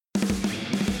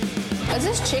Is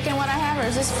this chicken what I have, or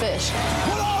is this fish?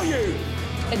 What are you?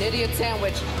 An idiot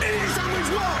sandwich. Idiot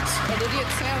sandwich what? An idiot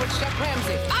sandwich, Chef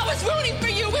Ramsay. I was rooting for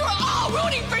you. We were all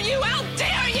rooting for you. How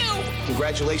dare you?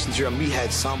 Congratulations, you're a meathead,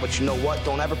 son, but you know what?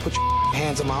 Don't ever put your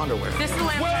hands in my underwear. This is the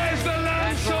lamb. Where's the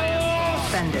lamb sauce?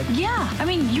 Offended. Yeah, I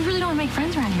mean, you really don't want to make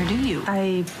friends around here, do you?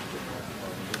 I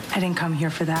didn't come here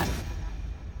for that.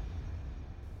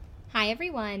 Hi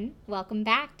everyone, welcome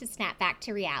back to Snap Back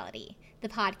to Reality, the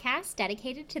podcast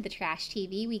dedicated to the trash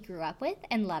TV we grew up with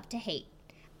and love to hate.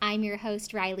 I'm your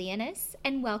host Riley Ennis,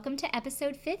 and welcome to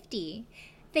episode 50.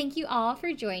 Thank you all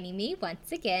for joining me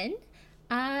once again.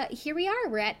 Here we are,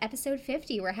 we're at episode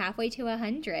 50, we're halfway to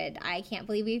 100. I can't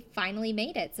believe we finally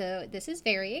made it, so this is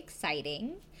very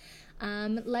exciting.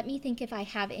 Let me think if I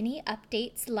have any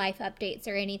updates, life updates,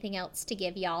 or anything else to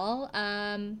give y'all.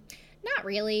 Not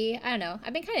really. I don't know.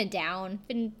 I've been kind of down.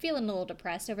 Been feeling a little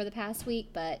depressed over the past week,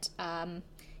 but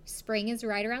spring is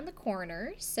right around the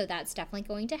corner, so that's definitely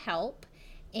going to help.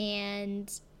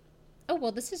 And, oh,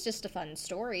 well, this is just a fun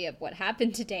story of what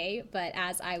happened today, but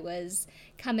as I was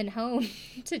coming home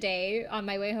today, on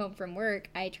my way home from work,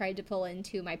 I tried to pull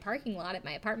into my parking lot at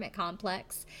my apartment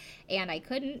complex, and I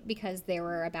couldn't because there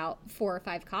were about 4 or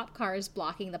 5 cop cars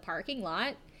blocking the parking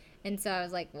lot. And so I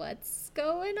was like, what's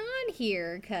going on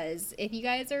here? Because if you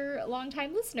guys are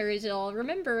longtime listeners, you'll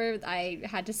remember I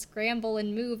had to scramble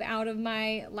and move out of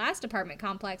my last apartment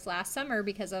complex last summer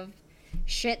because of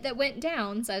shit that went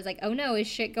down. So I was like, oh no, is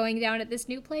shit going down at this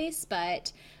new place?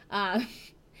 But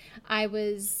I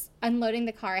was unloading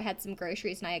the car. I had some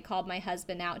groceries and I had called my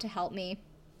husband out to help me.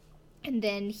 And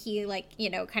then he,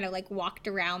 kind of walked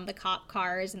around the cop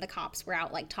cars, and the cops were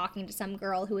out, talking to some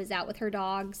girl who was out with her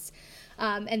dogs.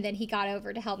 And then he got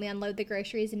over to help me unload the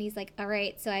groceries, and he's like, all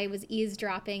right. So I was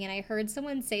eavesdropping, and I heard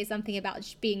someone say something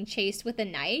about being chased with a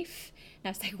knife. And I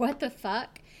was like, what the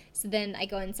fuck? So then I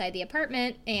go inside the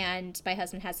apartment, and my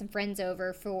husband has some friends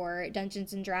over for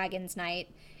Dungeons and Dragons night.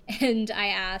 And I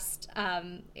asked,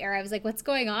 or I was like, what's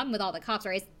going on with all the cops?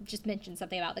 Or I just mentioned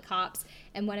something about the cops.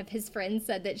 And one of his friends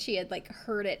said that she had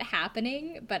heard it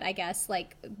happening. But I guess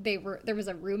there was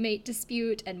a roommate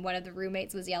dispute. And one of the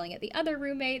roommates was yelling at the other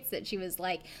roommates that she was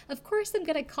like, of course I'm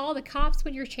going to call the cops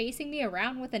when you're chasing me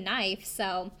around with a knife.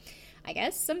 So I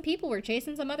guess some people were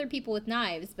chasing some other people with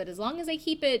knives. But as long as they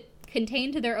keep it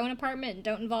contained to their own apartment and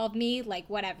don't involve me,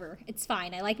 whatever. It's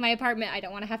fine. I like my apartment. I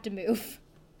don't want to have to move.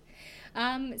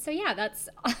 So yeah,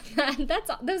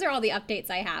 those are all the updates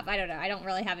I have. I don't know. I don't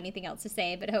really have anything else to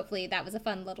say, but hopefully that was a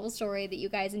fun little story that you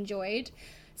guys enjoyed.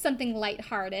 Something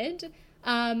lighthearted.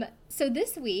 So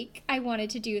this week I wanted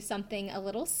to do something a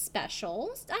little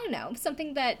special. I don't know,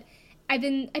 something that I've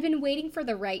been waiting for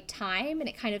the right time, and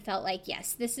it kind of felt like,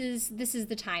 yes, this is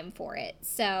the time for it.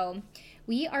 So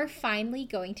we are finally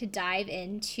going to dive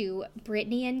into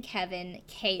Brittany and Kevin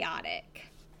Chaotic.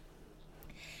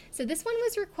 So this one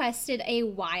was requested a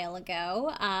while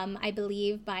ago, I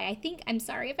believe by, I'm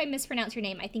sorry if I mispronounce your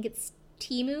name, I think it's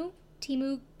Teemu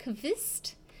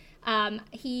Kvist.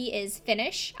 He is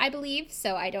Finnish, I believe,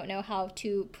 so I don't know how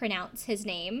to pronounce his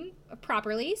name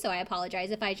properly, so I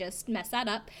apologize if I just mess that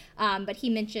up. But he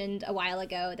mentioned a while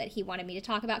ago that he wanted me to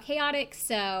talk about Chaotic,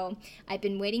 so I've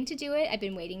been waiting to do it. I've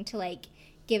been waiting to,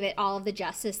 give it all of the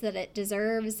justice that it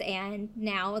deserves, and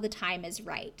now the time is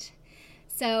right.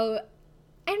 So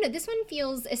I don't know, this one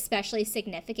feels especially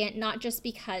significant, not just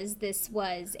because this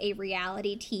was a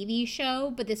reality TV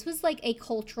show, but this was a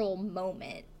cultural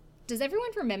moment. Does everyone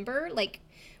remember?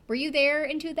 Were you there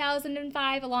in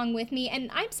 2005 along with me? And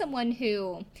I'm someone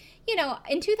who,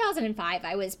 in 2005,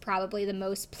 I was probably the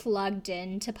most plugged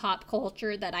into pop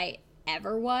culture that I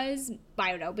ever was. I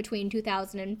don't know, between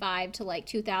 2005 to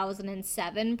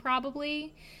 2007,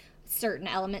 probably. Certain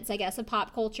elements, I guess, of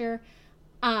pop culture.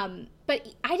 But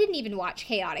I didn't even watch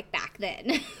Chaotic back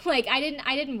then. I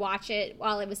didn't watch it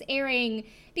while it was airing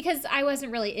because I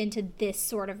wasn't really into this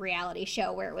sort of reality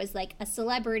show where it was a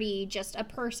celebrity, just a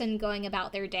person going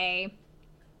about their day.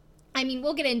 I mean,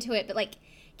 we'll get into it, but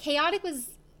Chaotic was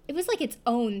its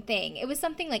own thing. It was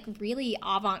something really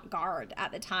avant-garde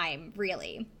at the time,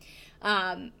 really.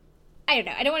 I don't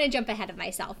know. I don't want to jump ahead of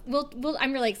myself.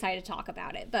 I'm really excited to talk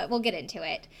about it, but we'll get into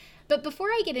it. But before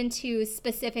I get into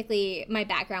specifically my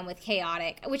background with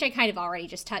Chaotic, which I kind of already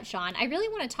just touched on, I really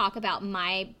want to talk about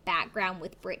my background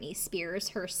with Britney Spears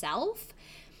herself.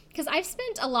 Because I've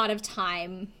spent a lot of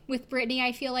time with Brittany,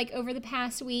 I feel over the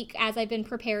past week. As I've been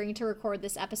preparing to record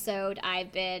this episode,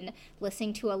 I've been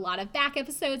listening to a lot of back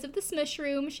episodes of The Smush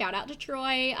Room. Shout out to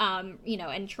Troy.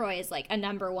 And Troy is a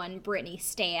 #1 Brittany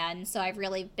stan. So I've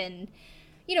really been,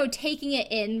 taking it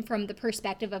in from the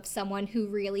perspective of someone who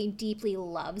really deeply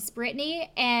loves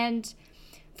Brittany. And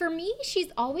for me,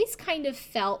 she's always kind of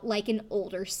felt like an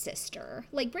older sister.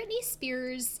 Like Britney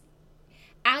Spears,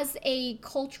 as a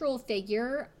cultural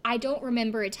figure, I don't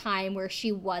remember a time where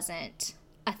she wasn't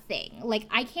a thing. Like,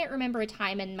 I can't remember a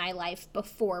time in my life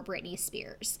before Britney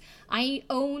Spears. I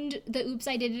owned the Oops,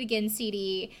 I Did It Again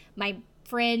CD. My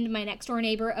friend, my next door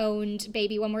neighbor, owned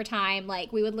Baby One More Time.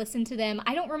 Like, we would listen to them.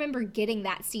 I don't remember getting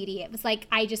that CD. It was like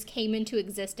I just came into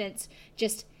existence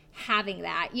just having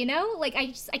that, you know? Like,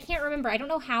 I can't remember. I don't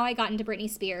know how I got into Britney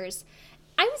Spears.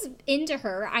 I was into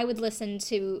her. I would listen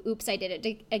to Oops, I Did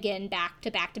It Again back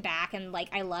to back to back, and like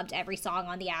I loved every song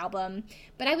on the album,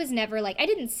 but I was never like, I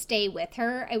didn't stay with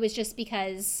her. It was just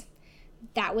because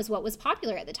that was what was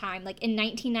popular at the time. Like in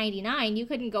 1999, you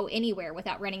couldn't go anywhere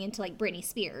without running into like Britney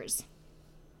Spears.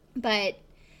 But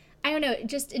I don't know,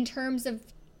 just in terms of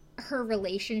her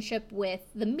relationship with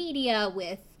the media,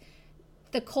 with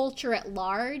the culture at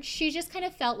large, she just kind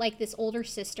of felt like this older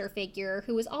sister figure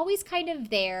who was always kind of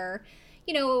there.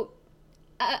 You know,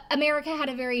 America had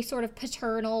a very sort of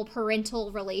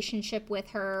parental relationship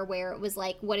with her where it was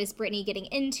like, what is Britney getting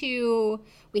into?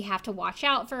 We have to watch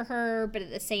out for her. But at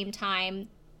the same time,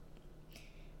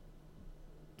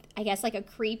 I guess like a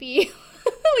creepy,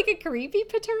 like a creepy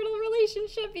paternal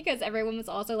relationship, because everyone was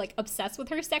also like obsessed with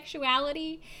her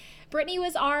sexuality. Britney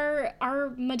was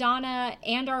our Madonna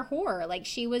and our whore. Like,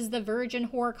 she was the virgin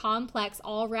whore complex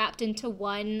all wrapped into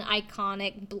one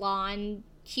iconic blonde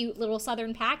cute little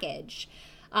Southern package.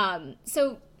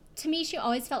 So to me, she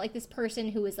always felt like this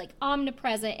person who was like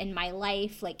omnipresent in my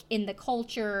life, like in the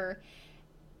culture,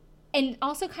 and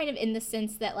also kind of in the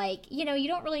sense that, like, you know, you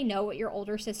don't really know what your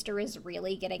older sister is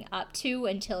really getting up to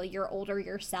until you're older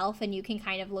yourself and you can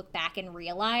kind of look back and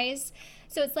realize.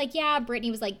 So it's like, yeah,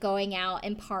 Britney was like going out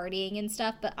and partying and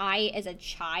stuff, but I, as a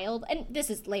child, and this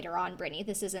is later on Britney,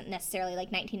 this isn't necessarily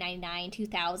like 1999,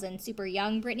 2000, super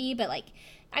young Britney, but like,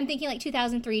 I'm thinking like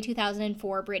 2003,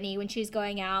 2004 Britney, when she's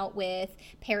going out with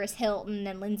Paris Hilton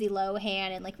and Lindsay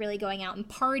Lohan and like really going out and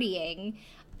partying.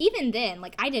 Even then,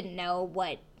 like, I didn't know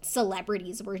what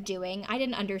celebrities were doing. I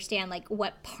didn't understand like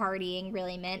what partying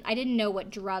really meant. I didn't know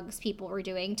what drugs people were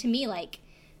doing. To me, like,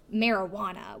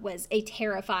 marijuana was a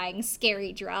terrifying,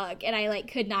 scary drug, and I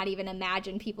like could not even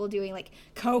imagine people doing like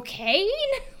cocaine.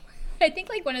 I think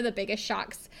like one of the biggest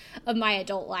shocks of my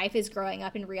adult life is growing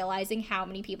up and realizing how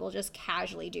many people just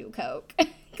casually do coke.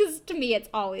 Because to me, it's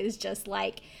always just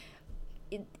like,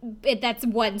 that's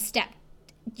one step.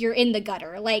 You're in the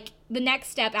gutter. Like, the next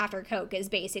step after coke is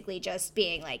basically just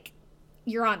being like,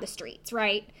 you're on the streets,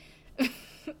 right?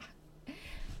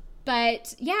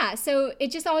 But yeah, so it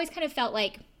just always kind of felt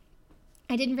like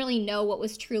I didn't really know what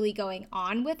was truly going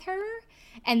on with her.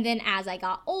 And then as I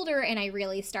got older and I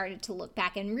really started to look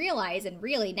back and realize, and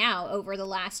really now over the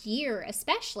last year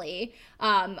especially,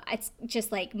 it's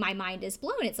just like my mind is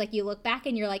blown. It's like you look back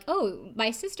and you're like, oh,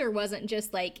 my sister wasn't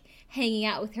just like hanging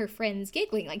out with her friends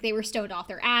giggling. Like, they were stoned off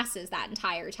their asses that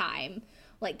entire time.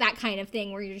 Like that kind of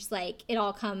thing where you're just like, it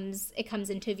comes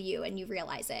into view and you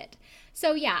realize it.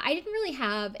 So yeah, I didn't really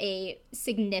have a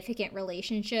significant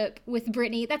relationship with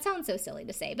Britney. That sounds so silly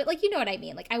to say, but like, you know what I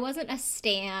mean? Like, I wasn't a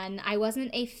stan. I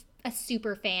wasn't a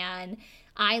super fan.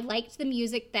 I liked the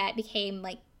music that became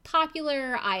like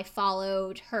popular. I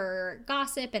followed her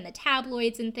gossip and the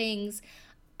tabloids and things.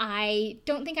 I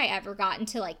don't think I ever got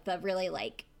into like the really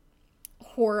like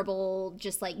horrible,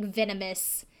 just like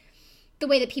venomous, the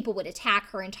way that people would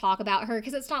attack her and talk about her,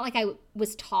 because it's not like I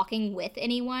was talking with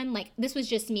anyone. Like, this was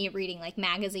just me reading like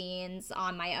magazines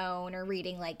on my own or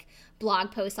reading like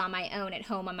blog posts on my own at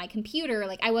home on my computer.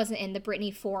 Like, I wasn't in the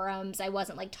Britney forums. I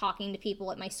wasn't like talking to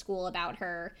people at my school about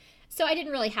her. So I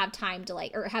didn't really have time to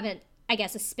like, or haven't, I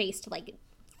guess, a space to like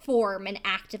form an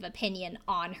active opinion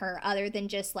on her, other than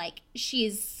just like,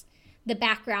 she's the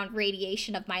background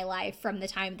radiation of my life from the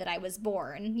time that I was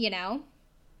born, you know?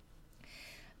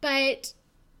 But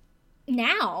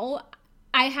now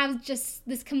I have just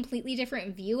this completely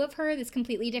different view of her, this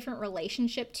completely different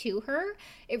relationship to her.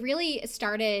 It really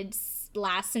started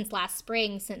since last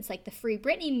spring, since like the Free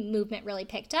Britney movement really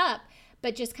picked up,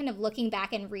 but just kind of looking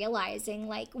back and realizing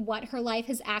like what her life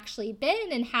has actually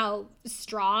been and how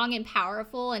strong and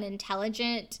powerful and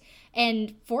intelligent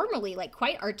and formerly like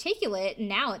quite articulate.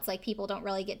 Now it's like people don't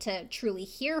really get to truly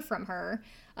hear from her.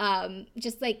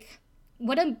 Just like,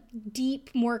 what a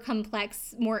deep, more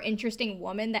complex, more interesting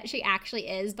woman that she actually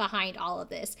is behind all of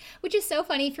this, which is so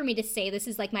funny for me to say. This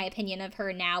is like my opinion of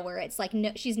her now, where it's like,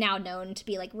 no, she's now known to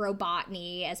be like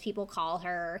Robotnik, as people call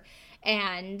her,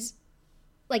 and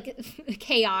like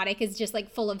chaotic is just like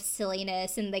full of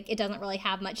silliness, and like it doesn't really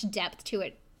have much depth to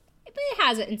it But it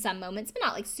has it in some moments, but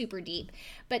not like super deep.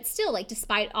 But still, like,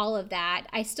 despite all of that,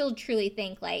 I still truly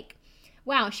think, like,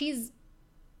 wow, she's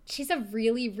a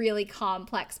really, really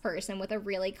complex person with a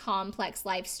really complex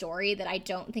life story that I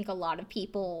don't think a lot of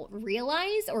people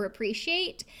realize or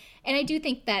appreciate. And I do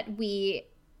think that we,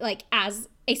 like, as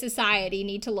a society,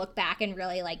 need to look back and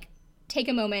really, like, take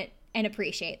a moment and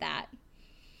appreciate that.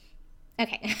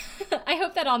 Okay. I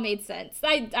hope that all made sense.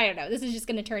 I don't know. This is just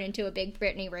going to turn into a big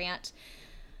Britney rant.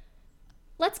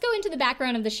 Let's go into the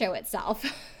background of the show itself.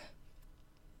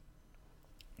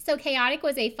 So Chaotic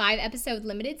was a 5-episode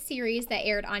limited series that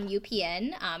aired on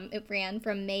UPN. It ran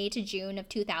from May to June of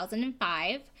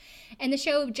 2005. And the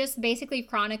show just basically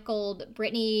chronicled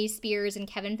Britney Spears and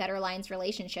Kevin Federline's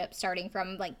relationship, starting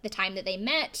from, like, the time that they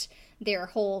met, their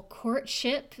whole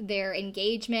courtship, their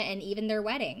engagement, and even their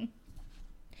wedding.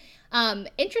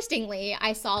 Interestingly,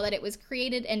 I saw that it was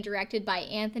created and directed by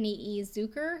Anthony E.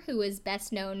 Zucker, who is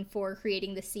best known for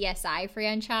creating the CSI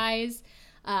franchise.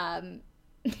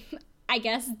 I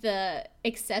guess the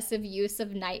excessive use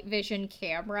of night vision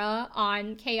camera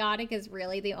on Chaotic is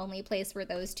really the only place where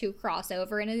those two cross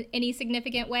over in any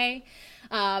significant way.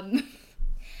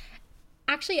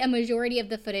 Actually, a majority of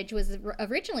the footage was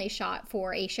originally shot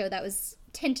for a show that was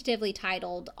tentatively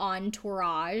titled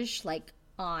Entourage, like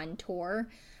on tour,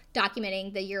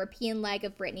 documenting the European leg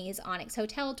of Britney's Onyx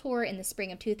Hotel tour in the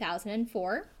spring of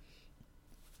 2004.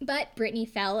 But Britney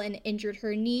fell and injured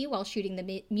her knee while shooting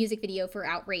the music video for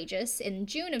Outrageous in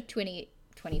June of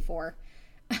 2024.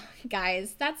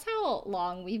 Guys, that's how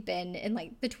long we've been in,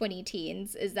 like, the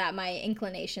 20-teens, is that my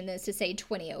inclination is to say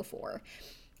 2004.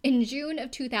 In June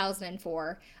of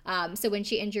 2004, so when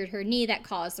she injured her knee, that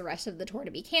caused the rest of the tour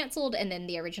to be canceled, and then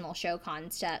the original show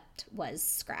concept was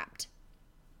scrapped.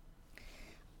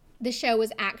 The show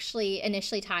was actually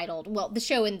initially titled, well, the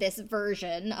show in this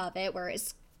version of it, where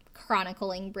it's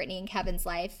chronicling Britney and Kevin's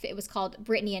life, it was called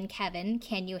Britney and Kevin,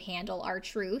 Can You Handle Our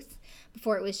Truth?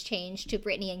 Before it was changed to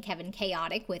Britney and Kevin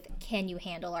Chaotic, with Can You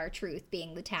Handle Our Truth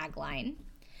being the tagline.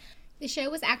 The show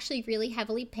was actually really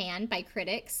heavily panned by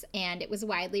critics, and it was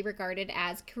widely regarded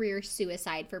as career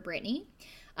suicide for Britney.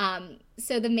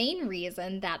 So the main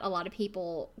reason that a lot of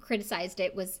people criticized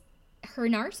it was her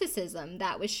narcissism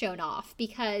that was shown off,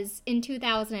 because in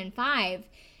 2005,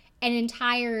 an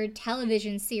entire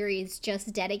television series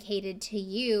just dedicated to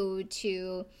you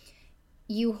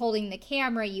holding the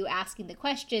camera, you asking the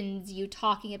questions, you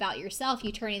talking about yourself,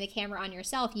 you turning the camera on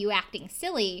yourself, you acting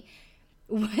silly,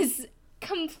 was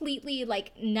completely,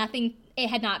 like, nothing,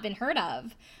 it had not been heard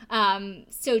of.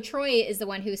 So Troy is the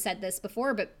one who said this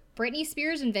before, but Britney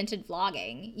Spears invented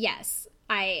vlogging. Yes,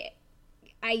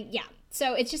 yeah.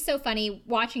 So it's just so funny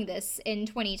watching this in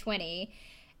 2020.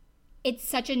 It's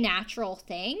such a natural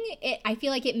thing. I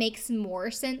feel like it makes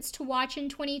more sense to watch in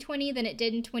 2020 than it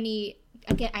did in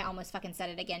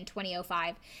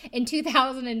 2005. In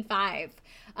 2005.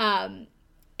 And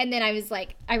then I was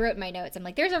like, I wrote in my notes, I'm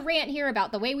like, there's a rant here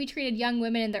about the way we treated young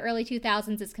women in the early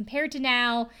 2000s as compared to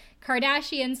now,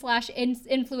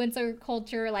 Kardashian/influencer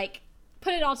culture, like,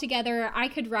 put it all together. I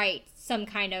could write some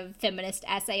kind of feminist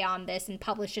essay on this and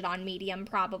publish it on Medium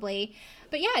probably.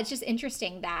 But yeah, it's just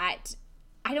interesting that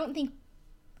I don't think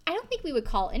we would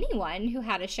call anyone who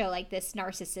had a show like this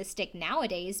narcissistic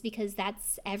nowadays, because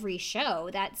that's every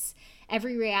show. That's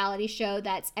every reality show.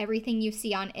 That's everything you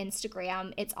see on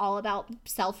Instagram. It's all about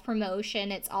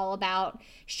self-promotion. It's all about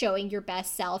showing your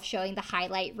best self, showing the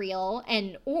highlight reel,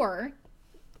 or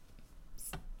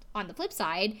on the flip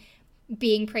side,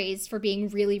 being praised for being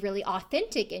really, really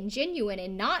authentic and genuine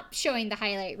and not showing the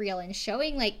highlight reel and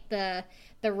showing, like, the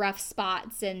rough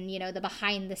spots and, you know, the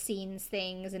behind the scenes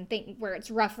things and where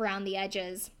it's rough around the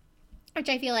edges, which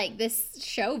I feel like this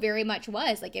show very much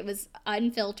was. Like, it was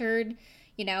unfiltered,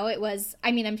 you know, it was,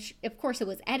 I mean, of course it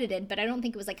was edited, but I don't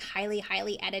think it was, like, highly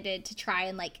edited to try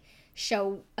and, like,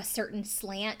 show a certain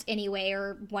slant anyway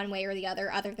or one way or the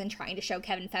other than trying to show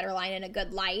Kevin Federline in a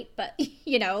good light. But,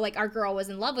 you know, like, our girl was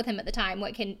in love with him at the time.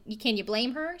 What can you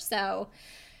blame her? So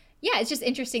yeah, it's just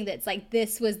interesting that it's like,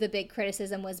 this was the big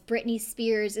criticism, was Britney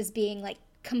Spears as being, like,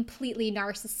 completely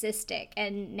narcissistic.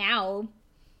 And now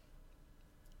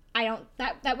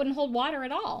that wouldn't hold water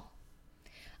at all.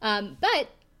 But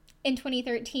in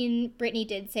 2013, Britney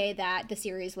did say that the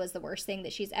series was the worst thing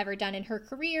that she's ever done in her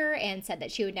career, and said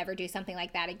that she would never do something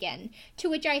like that again. To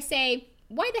which I say,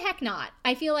 why the heck not?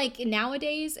 I feel like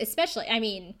nowadays, especially, I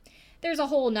mean, there's a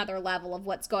whole nother level of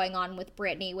what's going on with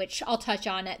Britney, which I'll touch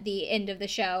on at the end of the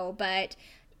show, but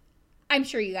I'm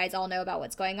sure you guys all know about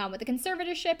what's going on with the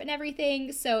conservatorship and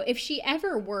everything. So if she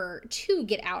ever were to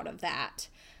get out of that,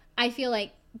 I feel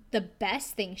like the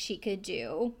best thing she could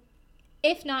do,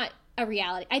 if not a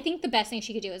reality. I think the best thing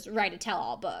she could do is write a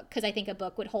tell-all book, because I think a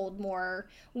book would hold more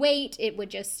weight.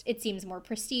 It seems more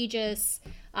prestigious.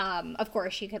 Of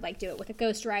course, she could like do it with a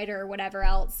ghostwriter or whatever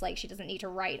else. Like, she doesn't need to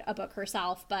write a book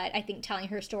herself, but I think telling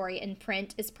her story in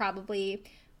print is probably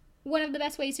one of the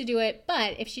best ways to do it.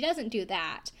 But if she doesn't do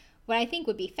that, what I think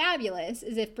would be fabulous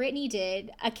is if Britney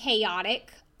did a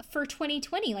chaotic for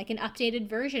 2020, like an updated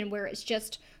version where it's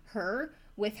just her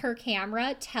with her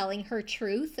camera telling her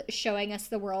truth, showing us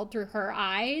the world through her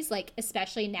eyes, like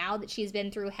especially now that she's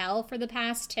been through hell for the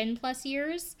past 10 plus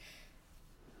years.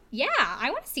 Yeah,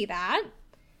 I want to see that.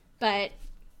 But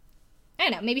I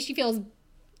don't know, maybe she feels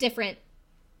different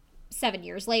 7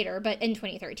 years later, but in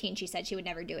 2013 she said she would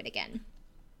never do it again.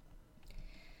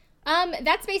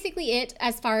 That's basically it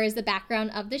as far as the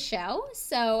background of the show.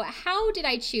 So how did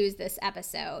I choose this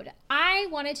episode? I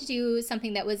wanted to do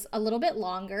something that was a little bit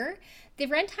longer. The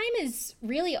runtime is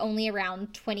really only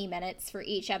around 20 minutes for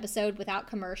each episode without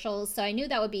commercials, so I knew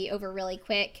that would be over really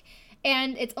quick.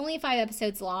 And it's only 5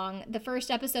 episodes long. The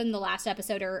first episode and the last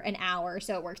episode are an hour,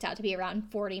 so it works out to be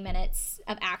around 40 minutes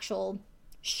of actual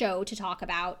show to talk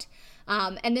about.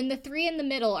 And then the 3 in the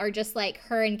middle are just like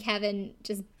her and Kevin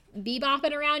just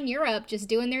bebopping around Europe, just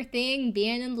doing their thing,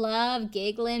 being in love,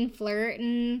 giggling,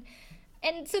 flirting.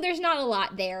 And so there's not a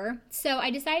lot there. So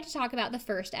I decided to talk about the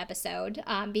first episode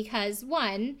because,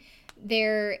 one,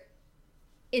 there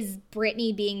is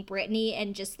Britney being Britney,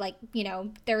 and just like, you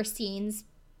know, there are scenes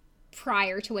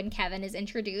prior to when Kevin is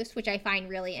introduced, which I find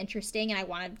really interesting, and I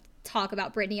want to talk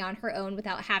about Britney on her own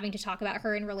without having to talk about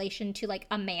her in relation to like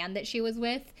a man that she was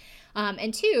with.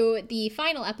 And 2, the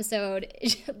final episode,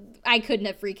 I couldn't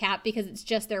have recapped because it's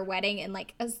just their wedding, and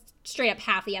like a straight up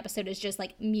half the episode is just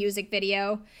like music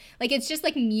video. Like, it's just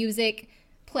like music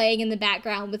playing in the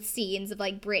background with scenes of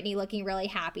like Britney looking really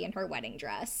happy in her wedding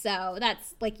dress. So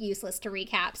that's like useless to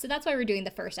recap. So that's why we're doing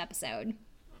the first episode.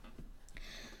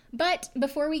 But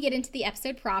before we get into the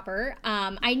episode proper,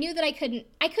 I knew that I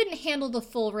couldn't handle the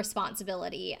full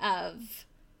responsibility of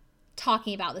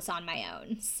talking about this on my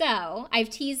own. So I've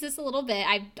teased this a little bit.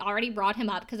 I've already brought him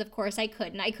up because, of course, I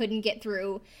couldn't get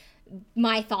through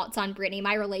my thoughts on Britney,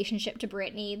 my relationship to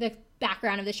Britney, the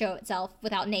background of the show itself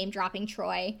without name dropping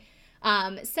Troy.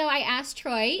 So I asked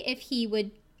Troy if he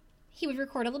would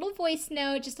record a little voice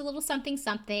note, just a little something,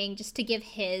 just to give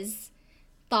his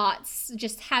thoughts,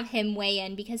 just have him weigh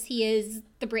in, because he is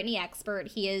the Britney expert.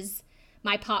 He is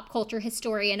my pop culture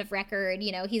historian of record.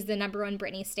 You know, he's the #1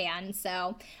 Britney stan.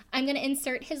 So I'm going to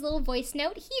insert his little voice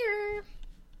note here.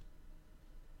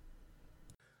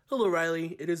 Hello,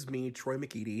 Riley. It is me, Troy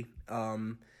McEady.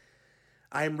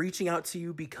 I am reaching out to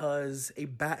you because a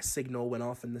bat signal went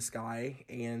off in the sky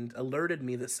and alerted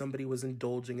me that somebody was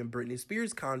indulging in Britney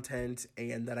Spears content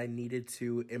and that I needed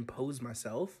to impose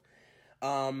myself.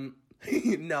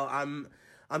 No,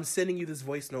 I'm sending you this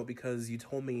voice note because you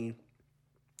told me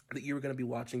that you were going to be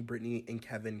watching Britney and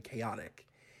Kevin Chaotic.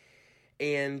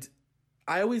 And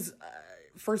I always,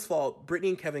 first of all, Britney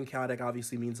and Kevin Chaotic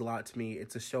obviously means a lot to me.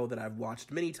 It's a show that I've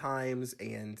watched many times,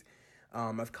 and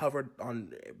I've covered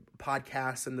on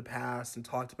podcasts in the past and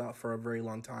talked about for a very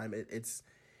long time.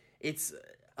 It's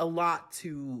a lot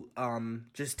to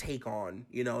just take on,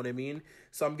 you know what I mean?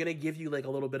 So I'm going to give you like a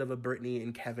little bit of a Britney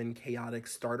and Kevin Chaotic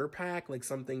starter pack, like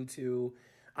something to,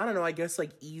 I don't know, I guess like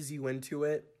ease you into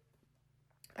it.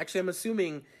 Actually, I'm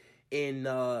assuming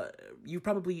you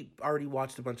probably already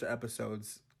watched a bunch of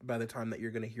episodes by the time that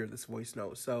you're going to hear this voice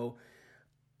note. So,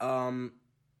 I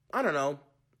don't know.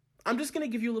 I'm just going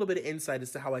to give you a little bit of insight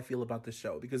as to how I feel about this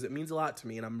show, because it means a lot to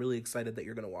me and I'm really excited that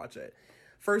you're going to watch it.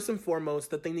 First and foremost,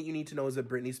 the thing that you need to know is that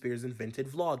Britney Spears invented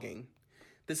vlogging.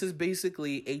 This is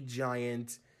basically a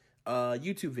giant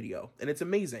YouTube video, and it's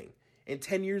amazing. And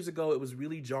 10 years ago, it was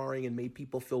really jarring and made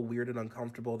people feel weird and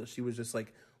uncomfortable that she was just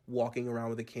like walking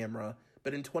around with a camera.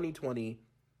 But in 2020,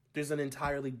 there's an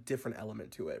entirely different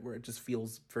element to it where it just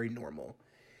feels very normal.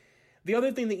 The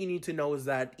other thing that you need to know is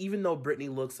that even though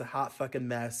Britney looks a hot fucking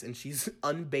mess and she's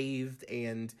unbathed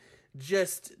and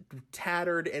just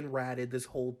tattered and ratted this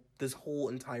whole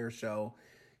entire show,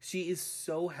 she is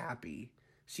so happy.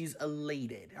 She's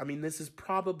elated. I mean, this is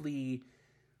probably,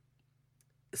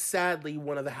 sadly,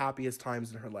 one of the happiest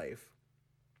times in her life.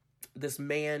 This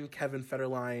man, Kevin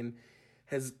Federline,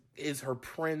 is her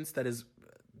prince that has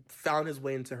found his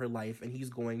way into her life, and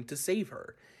he's going to save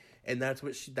her. And that's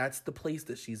the place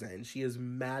that she's in. She is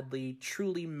madly,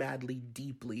 truly madly,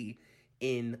 deeply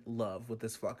in love with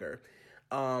this fucker.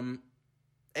 And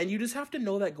you just have to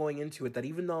know that going into it, that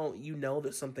even though you know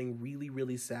that something really,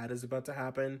 really sad is about to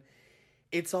happen,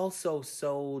 it's also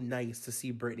so nice to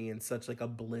see Britney in such like a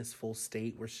blissful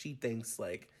state where she thinks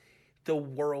like the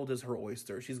world is her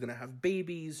oyster. She's going to have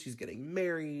babies. She's getting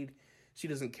married. She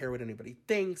doesn't care what anybody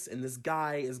thinks. And this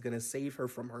guy is going to save her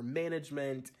from her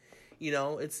management. You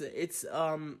know,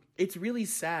 it's really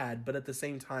sad, but at the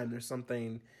same time, there's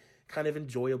something kind of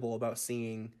enjoyable about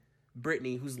seeing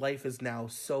Brittany, whose life is now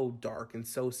so dark and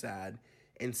so sad,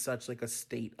 in such like a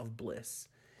state of bliss.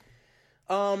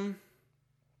 And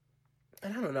I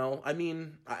don't know. I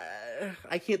mean,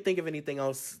 I can't think of anything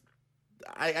else.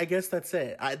 I guess that's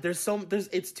it.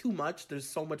 It's too much. There's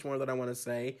so much more that I want to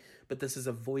say, but this is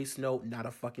a voice note, not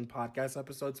a fucking podcast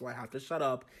episode, so I have to shut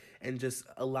up and just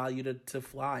allow you to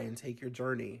fly and take your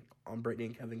journey on Brittany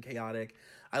and Kevin Chaotic.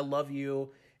 I love you,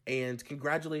 and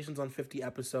congratulations on 50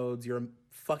 episodes. You're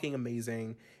fucking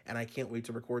amazing, and I can't wait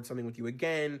to record something with you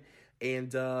again.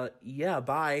 And yeah,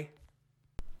 bye.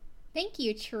 Thank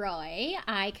you, Troy.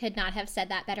 I could not have said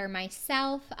that better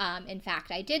myself. In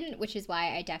fact, I didn't, which is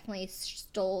why I definitely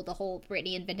stole the whole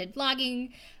Brittany invented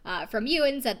vlogging from you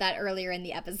and said that earlier in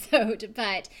the episode.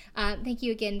 But thank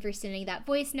you again for sending that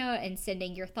voice note and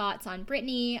sending your thoughts on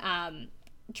Brittany.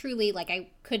 Truly, like,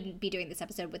 I couldn't be doing this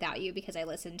episode without you, because I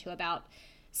listened to about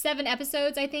 7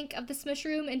 episodes, I think, of the Smush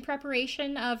Room in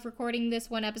preparation of recording this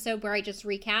one episode where I just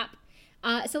recap.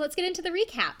 So let's get into the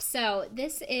recap. So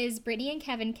this is Brittany and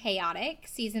Kevin Chaotic,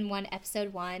 Season 1,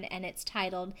 Episode 1, and it's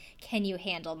titled, Can You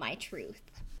Handle My Truth?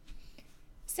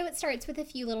 So it starts with a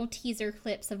few little teaser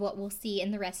clips of what we'll see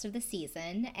in the rest of the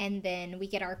season, and then we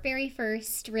get our very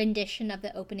first rendition of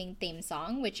the opening theme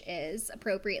song, which is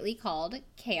appropriately called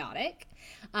Chaotic.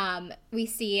 We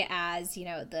see as, you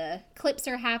know, the clips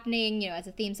are happening, you know, as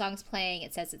the theme song's playing,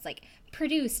 it says it's like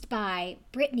produced by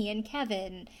Brittany and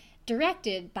Kevin,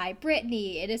 directed by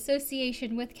Brittany in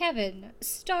association with Kevin,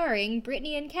 starring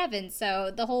Brittany and Kevin.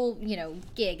 So the whole, you know,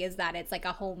 gig is that it's like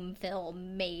a home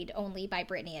film made only by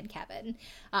Brittany and Kevin.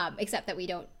 Except that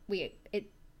it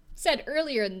said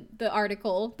earlier in the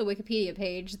article, the Wikipedia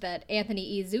page, that Anthony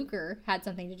E. Zucker had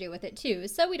something to do with it too.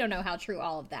 So we don't know how true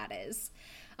all of that is.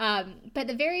 But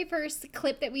the very first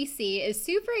clip that we see is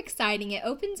super exciting. It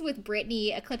opens with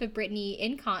Brittany, a clip of Brittany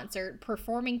in concert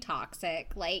performing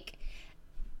Toxic. Like,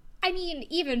 I mean,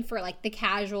 even for, like, the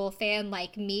casual fan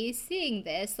like me, seeing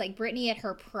this, like, Brittany at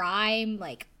her prime,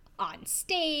 like, on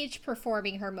stage,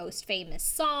 performing her most famous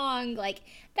song, like,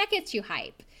 that gets you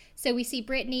hype. So we see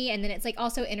Brittany, and then it's, like,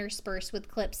 also interspersed with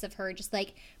clips of her just,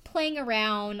 like, playing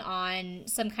around on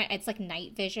some kind, it's, like,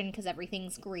 night vision, because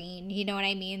everything's green, you know what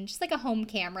I mean? Just, like, a home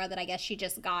camera that I guess she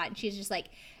just got, and she's just, like,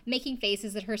 making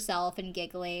faces at herself and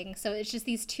giggling. So it's just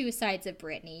these two sides of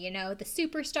Brittany, you know, the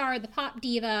superstar, the pop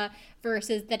diva,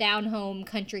 versus the down-home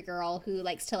country girl who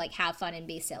likes to, like, have fun and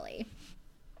be silly.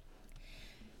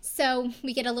 So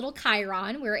we get a little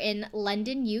Chiron. We're in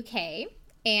London, UK.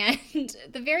 And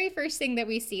the very first thing that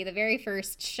we see, the very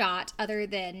first shot, other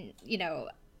than, you know,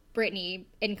 Brittany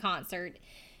in concert,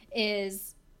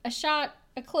 is a shot,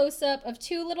 a close-up of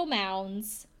 2 little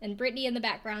mounds, and Brittany in the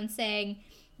background saying,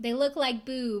 "They look like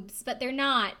boobs, but they're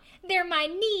not. They're my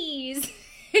knees."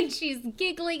 And she's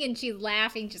giggling and she's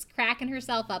laughing, just cracking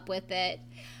herself up with it.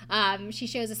 She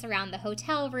shows us around the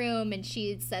hotel room, and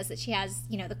she says that she has,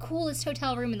 you know, the coolest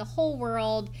hotel room in the whole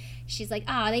world. She's like,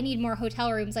 they need more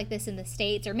hotel rooms like this in the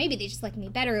States, or maybe they just like me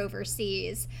better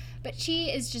overseas. But she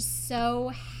is just so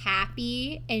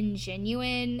happy and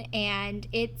genuine, and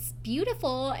it's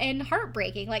beautiful and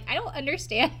heartbreaking. Like, I don't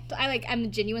understand.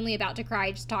 I'm genuinely about to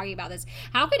cry just talking about this.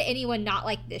 How could anyone not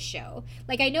like this show?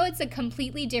 Like, I know it's a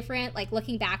completely different, like,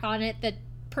 looking back on it, the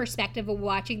perspective of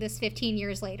watching this 15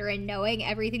 years later and knowing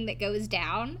everything that goes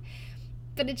down,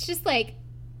 but it's just like,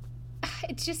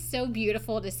 it's just so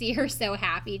beautiful to see her so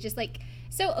happy, just like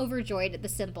so overjoyed at the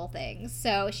simple things.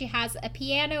 So she has a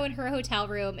piano in her hotel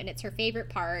room, and it's her favorite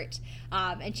part,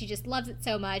 and she just loves it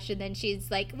so much. And then she's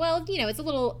like, well, you know, it's a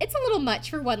little much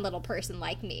for one little person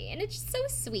like me, and it's just so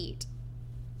sweet.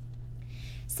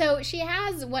 So she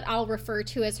has what I'll refer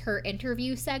to as her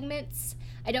interview segments.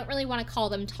 I don't really want to call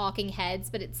them talking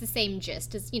heads, but it's the same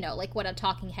gist as, you know, like what a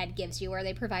talking head gives you, where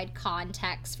they provide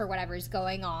context for whatever's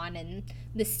going on in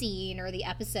the scene or the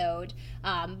episode.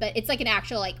 But it's like an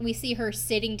actual, like, we see her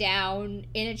sitting down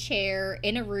in a chair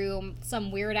in a room,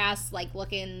 some weird ass, like,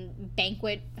 looking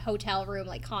banquet hotel room,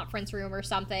 like conference room or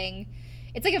something.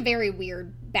 It's like a very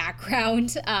weird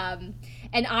background.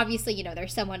 And obviously, you know,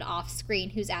 there's someone off screen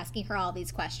who's asking her all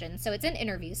these questions. So it's an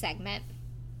interview segment.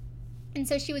 And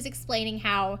so she was explaining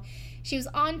how she was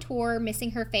on tour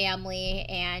missing her family,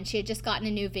 and she had just gotten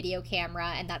a new video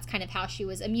camera, and that's kind of how she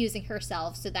was amusing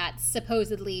herself. So that's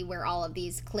supposedly where all of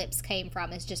these clips came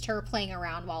from, is just her playing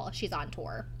around while she's on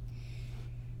tour.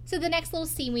 So the next little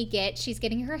scene we get, she's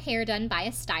getting her hair done by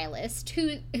a stylist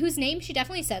whose name she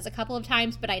definitely says a couple of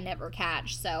times, but I never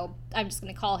catch. So I'm just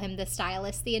going to call him the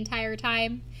stylist the entire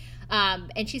time.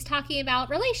 And she's talking about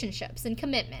relationships and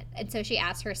commitment. And so she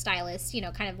asks her stylist,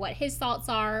 kind of what his thoughts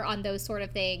are on those sort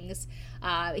of things.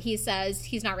 He says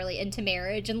he's not really into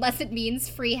marriage unless it means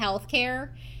free healthcare.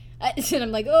 And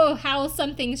I'm like, oh, how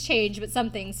some things change, but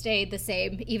some things stayed the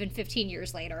same even 15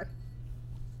 years later.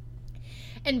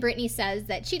 And Brittany says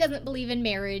that she doesn't believe in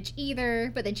marriage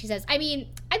either, but then she says, I mean,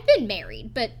 I've been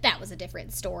married, but that was a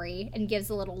different story, and gives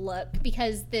a little look,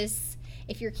 because this,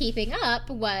 if you're keeping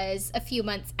up, was a few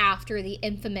months after the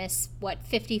infamous,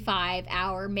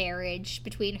 55-hour marriage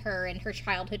between her and her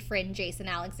childhood friend, Jason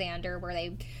Alexander, where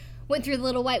they went through the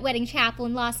little white wedding chapel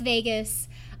in Las Vegas.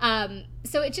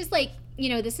 So it's just like,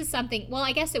 this is something, well,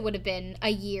 I guess it would have been a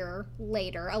year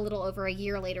later, a little over a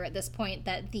year later at this point,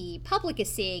 that the public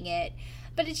is seeing it.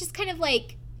 But it's just kind of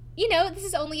like, this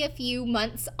is only a few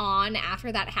months on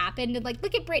after that happened. And,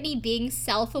 look at Brittany being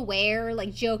self-aware,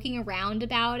 joking around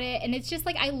about it. And it's just,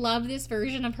 I love this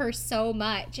version of her so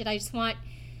much. And I just want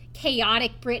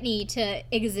chaotic Brittany to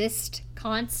exist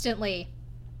constantly.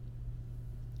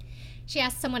 She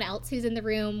asks someone else who's in the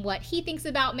room what he thinks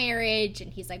about marriage.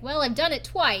 And he's like, well, I've done it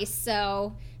twice,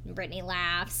 so... And Brittany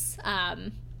laughs.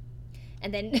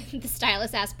 And then the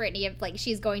stylist asks Brittany if,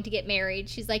 she's going to get married.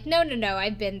 She's like, no,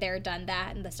 I've been there, done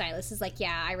that. And the stylist is like,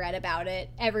 yeah, I read about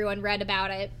it. Everyone read about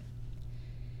it.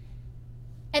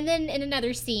 And then in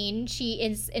another scene,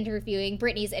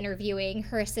 Brittany's interviewing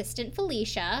her assistant,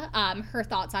 Felicia, her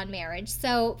thoughts on marriage.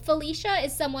 So Felicia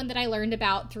is someone that I learned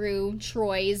about through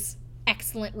Troy's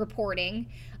excellent reporting.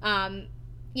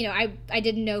 I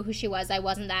didn't know who she was. I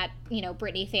wasn't that,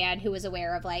 Brittany fan who was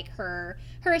aware of,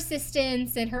 her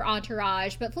assistants and her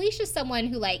entourage. But Felicia's someone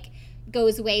who,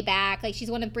 goes way back. She's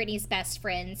one of Brittany's best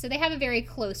friends. So they have a very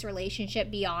close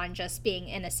relationship beyond just being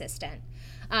an assistant.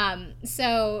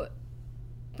 So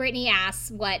Brittany asks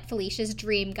what Felicia's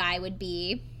dream guy would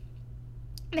be.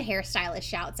 The hairstylist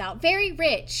shouts out, very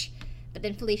rich. But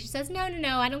then Felicia says, no,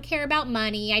 I don't care about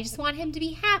money. I just want him to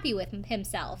be happy with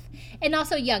himself. And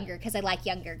also younger, because I like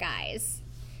younger guys.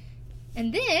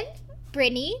 And then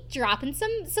Brittany, dropping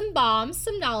some bombs,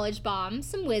 some knowledge bombs,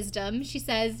 some wisdom. She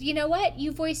says, you know what?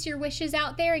 You voice your wishes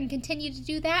out there and continue to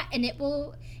do that, and it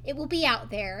will be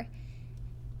out there.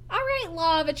 All right,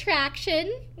 Law of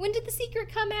Attraction. When did The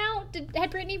Secret come out?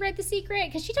 Had Brittany read The Secret?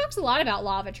 Because she talks a lot about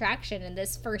Law of Attraction in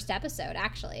this first episode,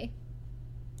 actually.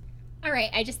 All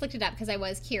right, I just looked it up because I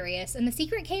was curious, and The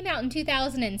Secret came out in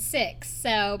 2006,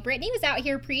 so Brittany was out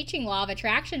here preaching Law of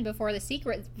Attraction before The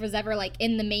Secret was ever,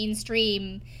 in the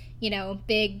mainstream,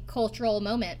 big cultural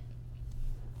moment.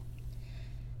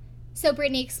 So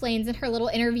Brittany explains in her little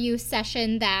interview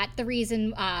session that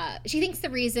she thinks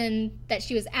the reason that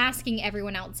she was asking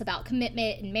everyone else about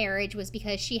commitment and marriage was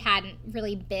because she hadn't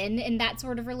really been in that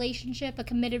sort of relationship, a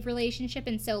committed relationship,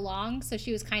 in so long. So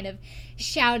she was kind of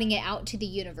shouting it out to the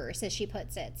universe, as she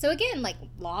puts it. So again,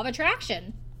 Law of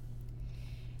Attraction.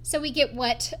 So we get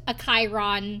what a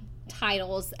Chiron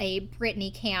titles a Brittany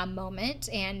Cam moment,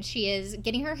 and she is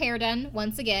getting her hair done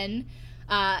once again.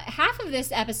 Half of this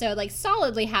episode,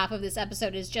 solidly half of this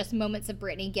episode, is just moments of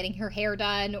Brittany getting her hair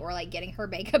done or getting her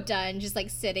makeup done, just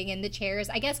sitting in the chairs.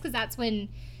 I guess because that's when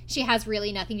she has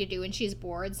really nothing to do and she's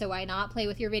bored, so why not play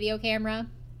with your video camera?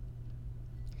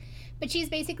 But she's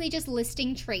basically just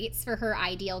listing traits for her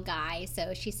ideal guy.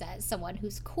 So she says someone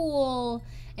who's cool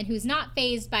and who's not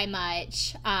fazed by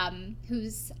much,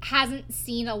 hasn't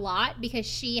seen a lot because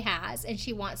she has, and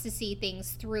she wants to see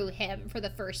things through him for the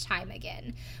first time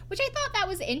again. Which I thought that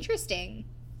was interesting.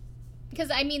 Because,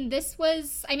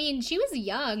 she was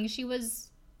young. She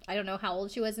was, I don't know how old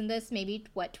she was in this. Maybe,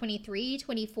 23,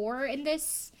 24 in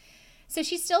this. So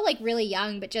she's still, really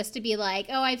young, but just to be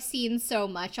I've seen so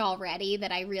much already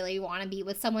that I really want to be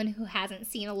with someone who hasn't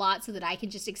seen a lot so that I can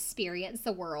just experience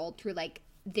the world through,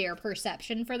 their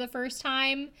perception for the first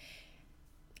time.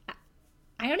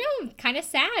 I don't know, kind of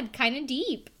sad, kind of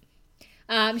deep.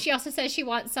 She also says she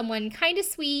wants someone kind of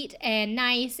sweet and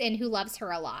nice and who loves her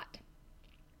a lot.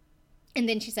 And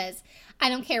then she says, I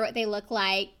don't care what they look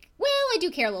like. Well, I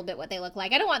do care a little bit what they look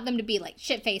like. I don't want them to be,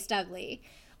 shit-faced ugly.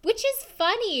 Which is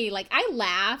funny. I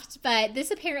laughed, but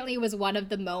this apparently was one of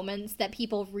the moments that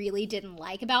people really didn't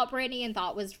like about Brittany and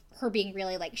thought was her being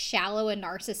really, shallow and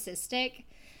narcissistic.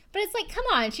 But it's come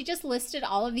on, she just listed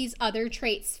all of these other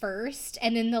traits first,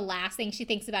 and then the last thing she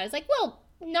thinks about is well,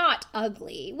 not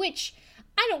ugly, which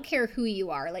I don't care who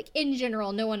you are. In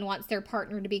general, no one wants their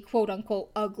partner to be quote-unquote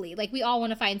ugly. We all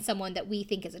want to find someone that we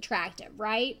think is attractive,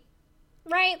 right?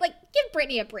 Right? Give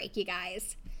Brittany a break, you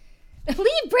guys.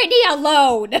 Leave Brittany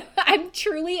alone. I'm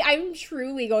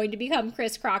truly going to become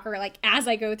Chris Crocker, like, as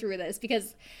I go through this,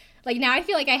 because, like, now I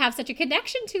feel like I have such a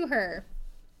connection to her.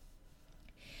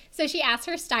 So she asks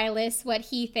her stylist what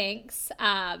he thinks,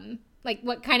 like,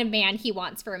 what kind of man he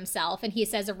wants for himself, and he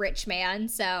says a rich man,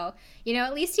 so, you know,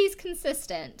 at least he's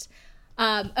consistent.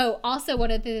 Also,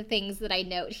 one of the things that I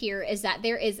note here is that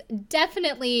there is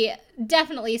definitely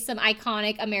some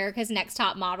iconic America's Next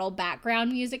Top Model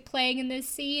background music playing in this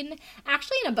scene.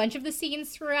 Actually, in a bunch of the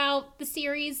scenes throughout the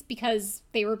series, because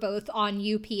they were both on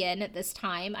UPN at this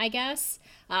time, I guess.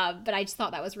 But I just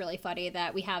thought that was really funny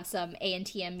that we have some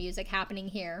A&TM music happening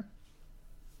here.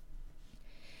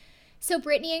 So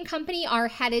Brittany and company are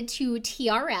headed to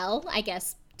TRL, I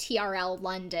guess TRL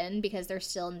London, because they're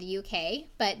still in the UK,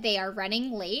 but they are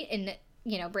running late, and,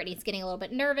 you know, Brittany's getting a little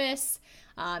bit nervous.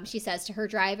 She says to her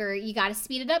driver, "You got to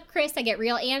speed it up, Chris. I get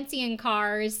real antsy in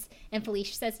cars." And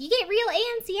Felicia says, "You get real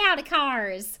antsy out of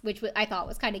cars," which I thought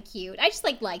was kind of cute. I just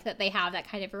like that they have that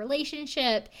kind of a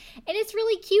relationship, and it's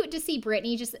really cute to see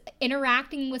Brittany just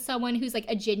interacting with someone who's like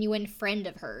a genuine friend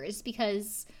of hers,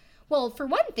 because, well, for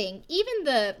one thing, even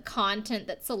the content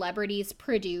that celebrities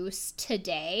produce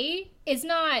today is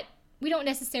not, we don't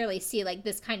necessarily see like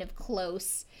this kind of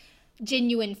close,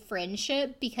 genuine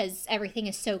friendship, because everything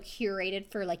is so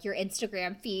curated for like your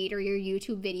Instagram feed or your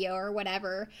YouTube video or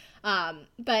whatever.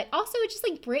 But also just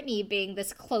like Brittany being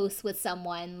this close with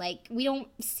someone, like, we don't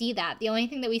see that. The only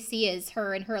thing that we see is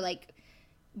her and her like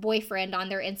boyfriend on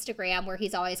their Instagram, where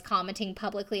he's always commenting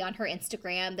publicly on her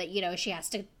Instagram that, you know, she has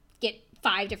to get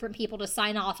 5 different people to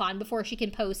sign off on before she can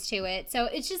post to it. So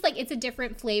it's just like, it's a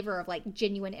different flavor of like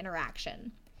genuine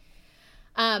interaction.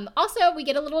 Also, we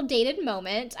get a little dated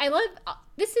moment. I love,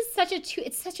 this is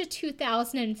it's such a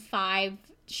 2005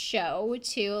 show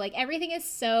too. Like, everything is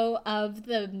so of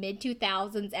the mid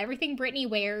 2000s. Everything Brittany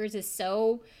wears is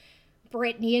so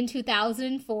Brittany in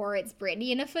 2004. It's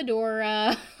Brittany in a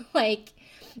fedora. Like,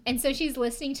 and so she's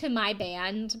listening to My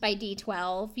Band by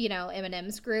D12, you know,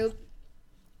 Eminem's group.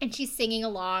 And she's singing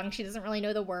along. She doesn't really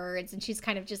know the words. And she's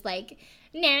kind of just like,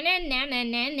 na, na, na, na,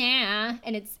 na, na.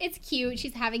 And it's cute.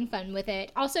 She's having fun with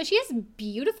it. Also, she has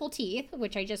beautiful teeth,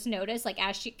 which I just noticed, like,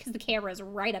 because the camera is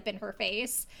right up in her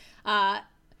face. I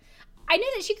know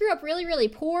that she grew up really, really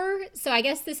poor. So I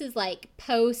guess this is like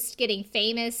post getting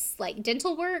famous, like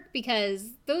dental work,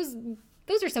 because those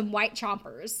are some white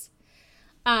chompers.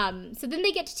 So then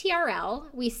they get to TRL.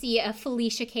 We see a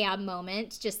Felicia Cam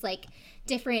moment, just like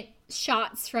different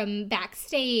shots from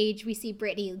backstage. We see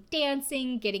Brittany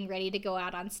dancing, getting ready to go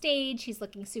out on stage. She's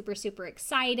looking super, super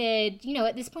excited. You know,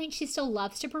 at this point, she still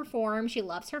loves to perform. She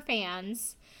loves her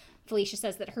fans. Felicia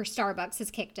says that her Starbucks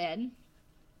has kicked in.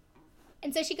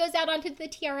 And so she goes out onto the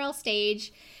TRL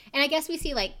stage, and I guess we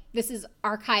see, like, this is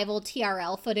archival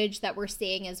TRL footage that we're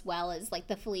seeing, as well as, like,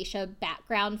 the Felicia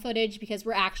background footage, because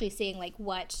we're actually seeing, like,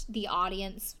 what the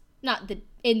audience, not the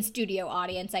in-studio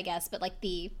audience, I guess, but, like,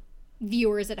 the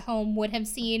viewers at home would have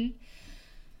seen.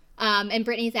 And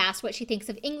Brittany's asked what she thinks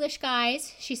of English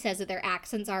guys. She says that their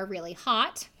accents are really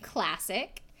hot,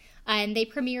 classic, and they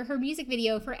premiere her music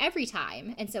video for Every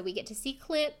Time. And so we get to see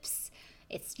clips.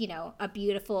 It's, you know, a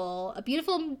beautiful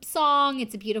song.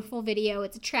 It's a beautiful video.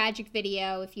 It's a tragic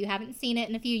video. If you haven't seen it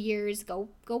in a few years, go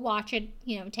watch it.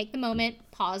 You know, take the moment,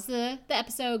 pause the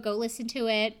episode, go listen to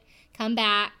it, come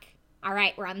back. All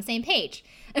right, we're on the same page.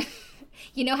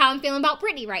 You know how I'm feeling about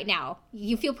Brittany right now.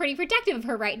 You feel pretty protective of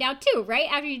her right now too, right?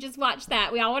 After you just watched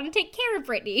that, we all want to take care of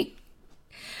Brittany.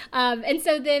 And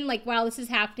so then, like, while this is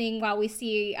happening, while we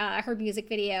see her music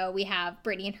video, we have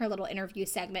Brittany in her little interview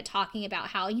segment talking about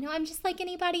how, you know, I'm just like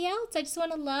anybody else. I just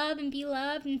want to love and be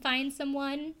loved and find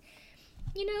someone.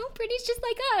 You know, Brittany's just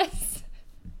like us.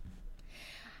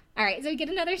 All right, so we get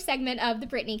another segment of the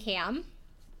Brittany Cam.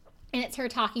 And it's her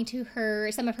talking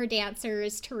to some of her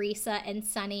dancers, Teresa and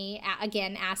Sunny,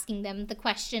 again, asking them the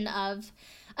question of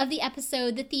the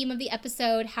episode, the theme of the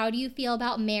episode. How do you feel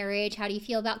about marriage? How do you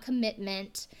feel about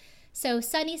commitment? So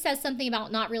Sunny says something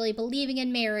about not really believing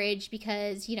in marriage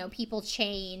because, you know, people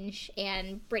change.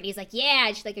 And Brittany's like,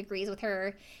 yeah, she like agrees with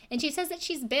her. And she says that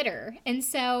she's bitter. And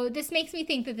so this makes me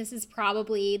think that this is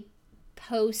probably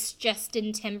post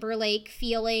Justin Timberlake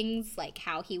feelings, like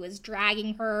how he was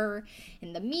dragging her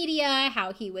in the media,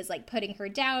 how he was like putting her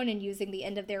down and using the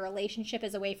end of their relationship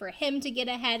as a way for him to get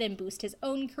ahead and boost his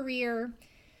own career.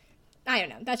 I don't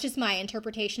know. That's just my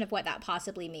interpretation of what that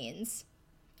possibly means.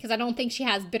 Because I don't think she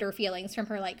has bitter feelings from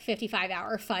her like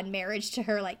 55-hour fun marriage to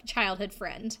her like childhood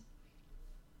friend.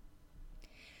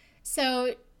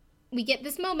 So we get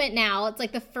this moment now. It's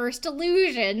like the first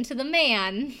allusion to the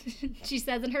man. She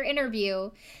says in her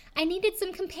interview, I needed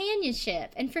some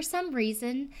companionship, and for some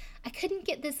reason, I couldn't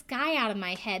get this guy out of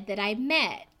my head that I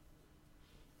met.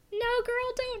 No,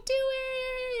 girl, don't do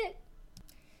it!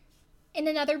 In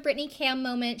another Brittany Cam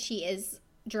moment, she is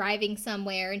driving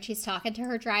somewhere, and she's talking to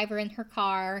her driver in her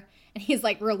car, and he's,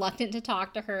 like, reluctant to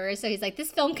talk to her. So he's like,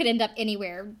 this film could end up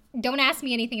anywhere. Don't ask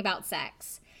me anything about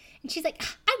sex. And she's like,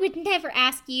 I would never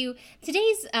ask you.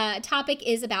 Today's topic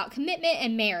is about commitment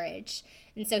and marriage.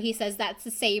 And so he says that's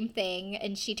the same thing.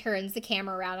 And she turns the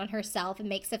camera around on herself and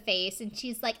makes a face. And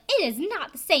she's like, it is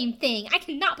not the same thing. I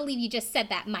cannot believe you just said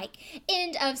that, Mike.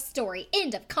 End of story.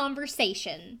 End of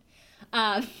conversation.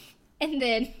 And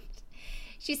then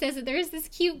she says that there's this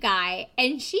cute guy.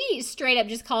 And she straight up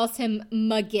just calls him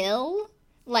McGill.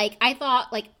 Like, I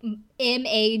thought, like,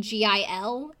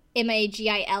 M-A-G-I-L,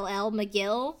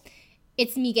 McGill.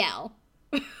 It's Miguel.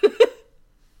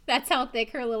 That's how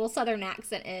thick her little southern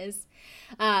accent is.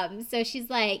 So she's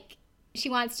like, she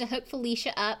wants to hook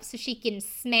Felicia up so she can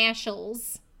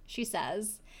smashels, she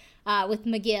says, with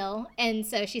McGill. And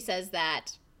so she says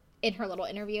that in her little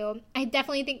interview. I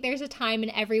definitely think there's a time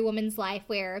in every woman's life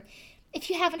where if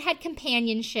you haven't had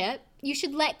companionship, you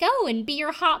should let go and be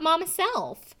your hot mama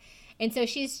self. And so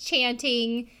she's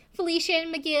chanting, Felicia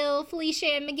and McGill, Felicia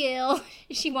and McGill.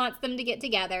 She wants them to get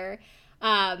together.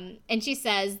 And she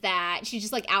says that she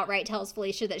just like outright tells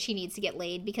Felicia that she needs to get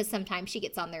laid because sometimes she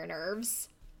gets on their nerves.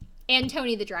 And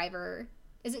Tony the driver.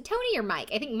 Is it Tony or Mike?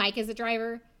 I think Mike is the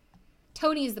driver.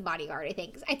 Tony is the bodyguard, I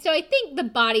think. So I think the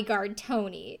bodyguard,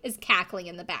 Tony, is cackling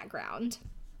in the background.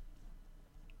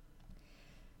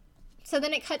 So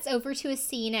then it cuts over to a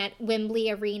scene at Wembley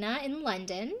Arena in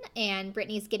London, and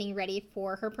Brittany's getting ready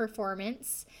for her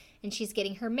performance, and she's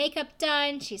getting her makeup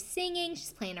done, she's singing,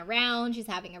 she's playing around, she's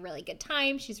having a really good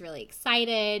time, she's really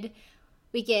excited.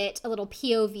 We get a little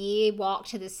POV walk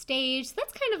to the stage. So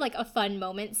that's kind of like a fun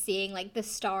moment, seeing like the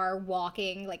star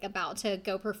walking, like about to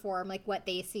go perform, like what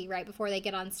they see right before they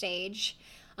get on stage.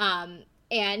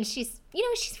 And she's, you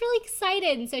know, she's really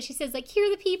excited. And so she says like, here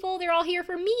are the people, they're all here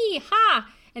for me, ha!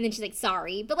 And then she's like,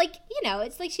 sorry. But like, you know,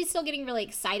 it's like she's still getting really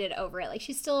excited over it. Like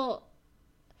she's still,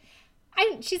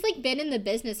 she's like been in the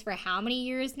business for how many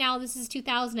years now? This is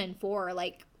 2004.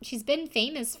 Like she's been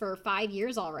famous for 5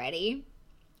 years already.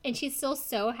 And she's still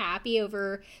so happy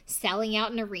over selling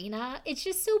out an arena. It's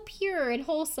just so pure and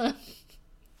wholesome.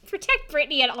 Protect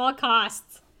Brittany at all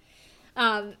costs.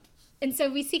 And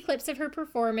so we see clips of her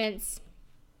performance.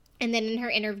 And then in her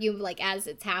interview, like as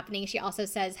it's happening, she also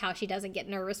says how she doesn't get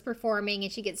nervous performing.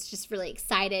 And she gets just really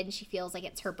excited. And she feels like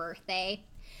it's her birthday.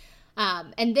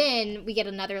 And then we get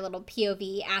another little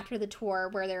POV after the tour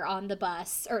where they're on the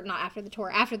bus. Or not after the tour,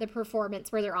 after the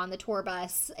performance where they're on the tour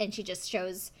bus. And she just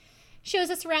shows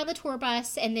us around the tour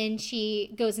bus, and then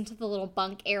she goes into the little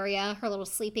bunk area, her little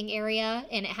sleeping area,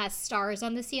 and it has stars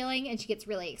on the ceiling, and she gets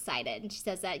really excited. And she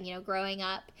says that, you know, growing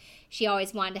up, she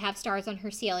always wanted to have stars on her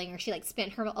ceiling, or she, like,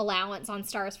 spent her allowance on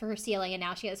stars for her ceiling, and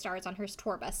now she has stars on her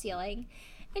tour bus ceiling.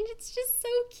 And it's just so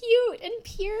cute and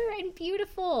pure and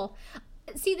beautiful.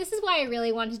 See, this is why I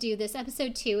really wanted to do this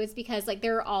episode too, is because like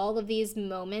there are all of these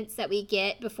moments that we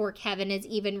get before Kevin is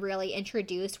even really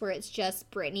introduced where it's just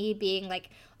Brittany being like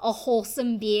a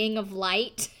wholesome being of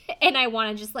light. And I want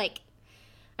to just like,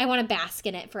 I want to bask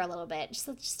in it for a little bit.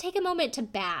 Just take a moment to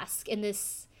bask in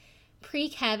this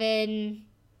pre-Kevin,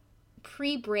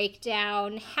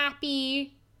 pre-breakdown,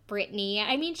 happy Brittany.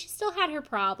 I mean, she still had her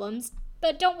problems,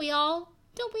 but don't we all?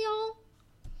 Don't we all?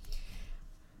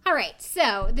 All right,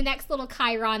 so the next little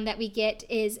chyron that we get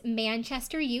is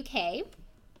Manchester, UK.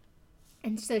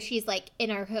 And so she's like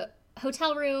in her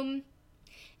hotel room,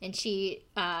 and she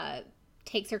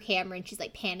takes her camera and she's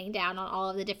like panning down on all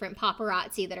of the different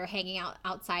paparazzi that are hanging out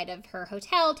outside of her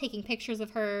hotel, taking pictures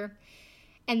of her.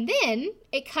 And then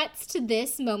it cuts to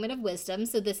this moment of wisdom.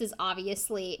 So this is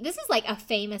like a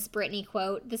famous Brittany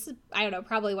quote. This is, I don't know,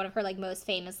 probably one of her like most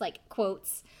famous like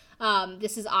quotes.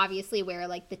 This is obviously where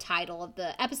like the title of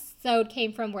the episode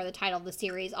came from, where the title of the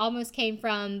series almost came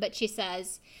from. But she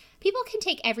says, people can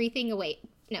take everything away.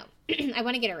 No, I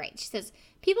want to get it right. She says,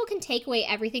 people can take away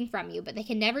everything from you, but they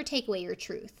can never take away your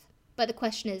truth. But the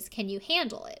question is, can you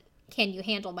handle it? Can you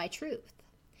handle my truth?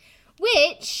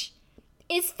 Which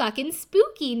is fucking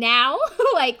spooky now.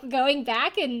 Like going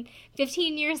back and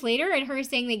 15 years later and her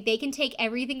saying like they can take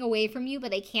everything away from you,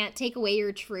 but they can't take away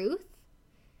your truth.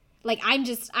 Like, I'm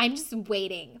just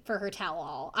waiting for her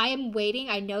tell-all. I am waiting.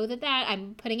 I know that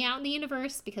I'm putting it out in the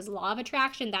universe because law of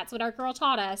attraction, that's what our girl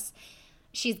taught us.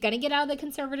 She's going to get out of the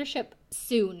conservatorship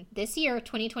soon. This year,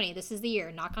 2020, this is the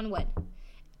year. Knock on wood.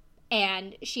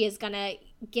 and she is gonna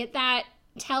get that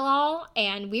tell-all,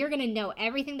 and we're gonna know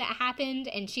everything that happened,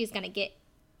 and she's gonna get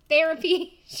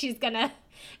therapy. She's gonna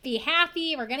be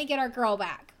happy. We're gonna get our girl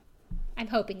back. I'm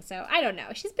hoping so. I don't know.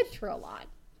 She's been through a lot.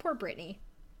 Poor Brittany.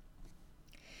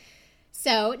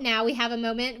 So now we have a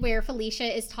moment where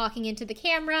Felicia is talking into the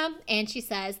camera, and she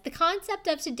says, the concept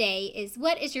of today is,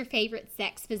 what is your favorite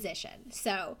sex position?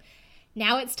 So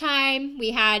now it's time.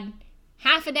 We had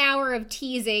half an hour of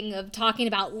teasing, of talking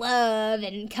about love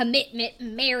and commitment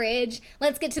and marriage.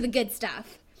 Let's get to the good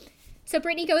stuff. So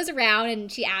Brittany goes around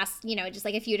and she asks, you know, just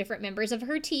like a few different members of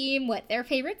her team what their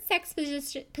favorite sex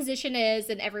position is,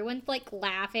 and everyone's like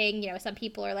laughing. You know, some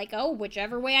people are like, oh,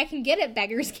 whichever way I can get it,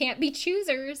 beggars can't be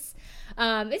choosers.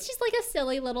 It's just like a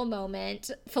silly little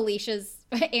moment. Felicia's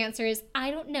answer is, I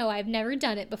don't know, I've never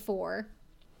done it before.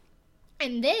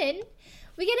 And then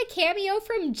we get a cameo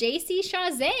from JC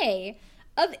Chasez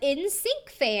of NSYNC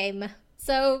fame.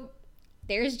 So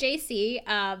there's JC.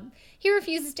 He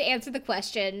refuses to answer the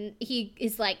question. He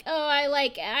is like, oh,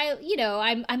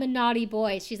 I'm a naughty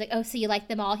boy. She's like, oh, so you like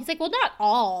them all? He's like, well, not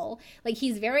all. Like,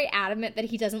 he's very adamant that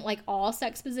he doesn't like all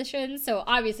sex positions. So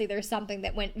obviously there's something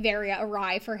that went very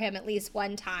awry for him at least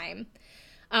one time.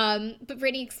 But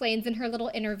Brittany explains in her little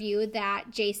interview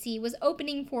that JC was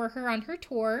opening for her on her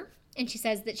tour. And she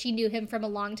says that she knew him from a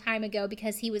long time ago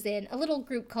because he was in a little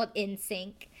group called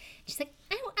NSYNC. She's like,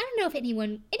 I don't know if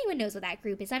anyone knows what that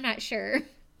group is. I'm not sure.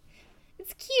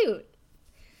 It's cute.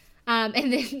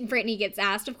 And then Brittany gets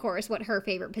asked, of course, what her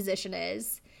favorite position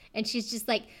is. And she's just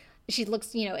like, she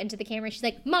looks, you know, into the camera. She's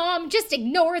like, Mom, just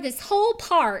ignore this whole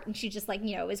part. And she just like,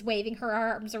 you know, is waving her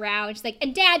arms around. She's like,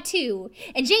 and Dad too.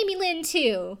 And Jamie Lynn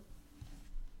too.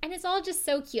 And it's all just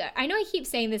so cute. I know I keep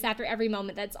saying this after every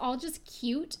moment. That's all just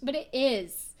cute, but it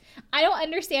is. I don't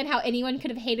understand how anyone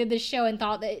could have hated this show and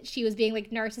thought that she was being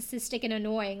like narcissistic and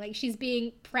annoying. Like, she's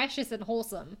being precious and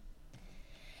wholesome.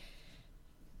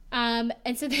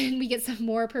 And so then we get some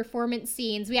more performance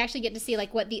scenes. We actually get to see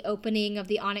like what the opening of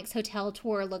the Onyx Hotel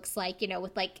tour looks like, you know,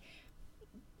 with like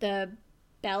the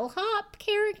bellhop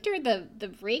character,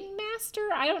 the ringmaster.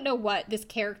 I don't know what this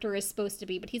character is supposed to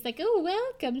be, but he's like, oh,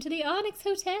 welcome to the Onyx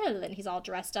Hotel. And he's all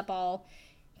dressed up all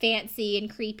fancy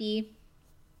and creepy.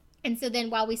 And so then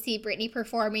while we see Brittany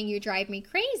performing You Drive Me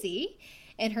Crazy,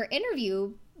 in her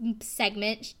interview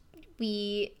segment,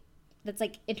 that's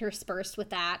like interspersed with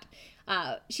that,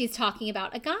 she's talking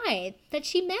about a guy that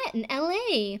she met in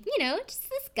LA. You know, just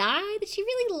this guy that she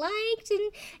really liked, and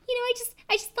you know,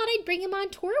 I just thought I'd bring him on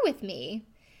tour with me.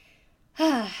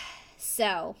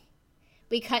 So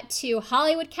we cut to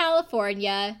Hollywood,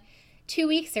 California, 2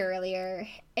 weeks earlier,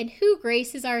 and who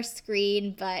graces our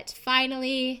screen but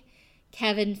finally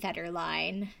Kevin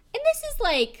Federline. And this is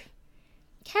like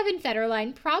Kevin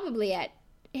Federline probably at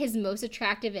his most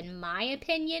attractive in my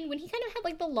opinion, when he kind of had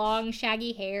like the long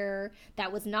shaggy hair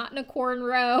that was not in a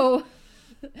cornrow,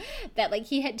 that like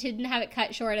he didn't have it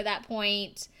cut short at that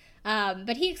point.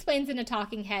 But he explains in a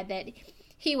talking head that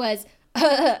he was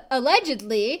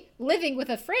allegedly living with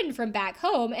a friend from back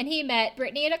home, and he met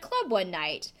Brittany at a club one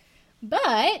night.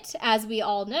 But as we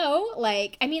all know,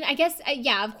 like, I mean, I guess,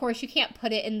 yeah, of course you can't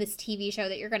put it in this TV show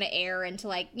that you're going to air into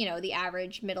like, you know, the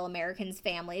average middle American's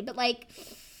family, but like,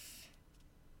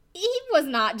 he was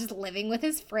not just living with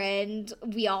his friend.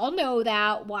 We all know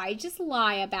that. Why just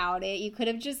lie about it? You could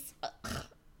have just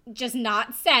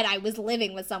not said I was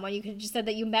living with someone. You could have just said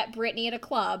that you met Brittany at a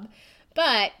club.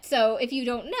 But, so, if you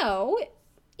don't know,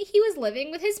 he was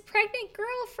living with his pregnant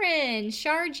girlfriend,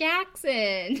 Shar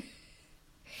Jackson.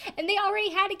 And they already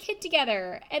had a kid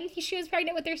together. And she was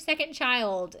pregnant with their second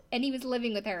child. And he was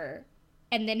living with her.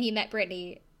 And then he met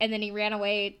Brittany. And then he ran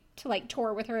away to, like,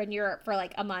 tour with her in Europe for,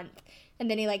 like, a month. And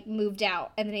then he, like, moved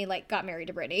out. And then he, like, got married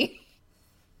to Brittany.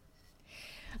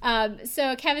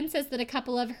 So Kevin says that a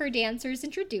couple of her dancers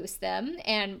introduced them,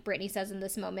 and Brittany says in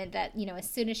this moment that, you know, as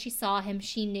soon as she saw him,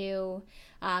 she knew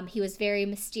he was very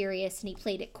mysterious and he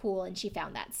played it cool, and she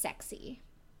found that sexy.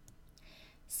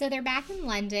 So they're back in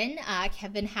London.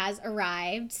 Kevin has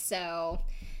arrived, so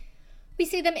we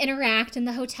see them interact in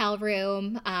the hotel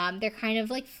room. They're kind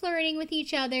of like flirting with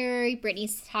each other.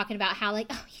 Brittany's talking about how like,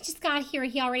 oh, he just got here,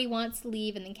 he already wants to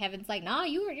leave. And then Kevin's like, no,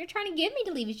 you're trying to get me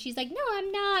to leave. And she's like, no,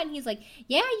 I'm not. And he's like,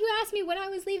 yeah, you asked me when I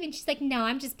was leaving. She's like, no,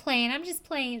 I'm just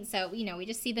playing. So, you know, we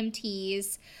just see them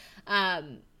tease.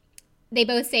 They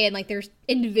both say in like their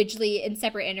individually in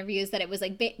separate interviews that it was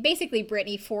like basically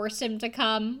Brittany forced him to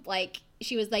come. Like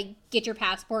she was like, get your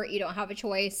passport, you don't have a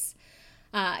choice.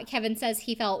 Kevin says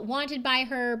he felt wanted by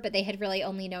her, but they had really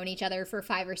only known each other for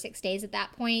 5 or 6 days at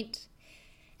that point.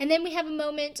 And then we have a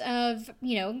moment of,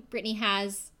 Brittany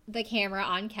has the camera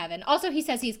on Kevin. Also, he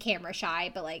says he's camera shy,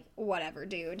 but like, whatever,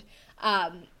 dude.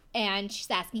 And she's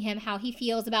asking him how he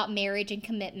feels about marriage and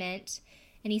commitment.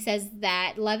 And he says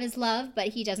that love is love, but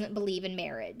he doesn't believe in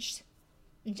marriage.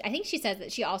 I think she says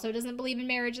that she also doesn't believe in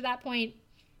marriage at that point.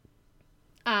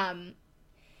 And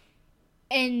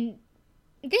then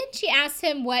she asks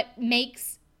him what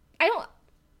makes... I don't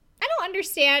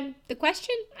understand the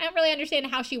question. I don't really understand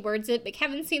how she words it, but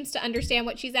Kevin seems to understand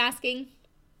what she's asking.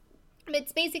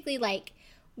 It's basically like,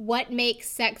 what makes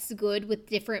sex good with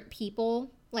different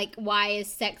people? Like, why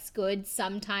is sex good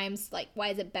sometimes? Like, why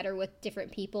is it better with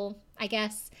different people, I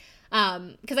guess?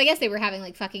 Because I guess they were having,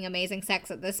 like, fucking amazing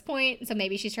sex at this point. So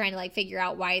maybe she's trying to, like, figure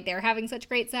out why they're having such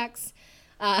great sex.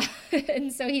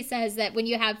 And so he says that when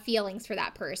you have feelings for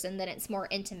that person, then it's more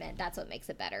intimate. That's what makes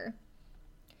it better.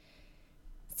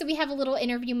 So we have a little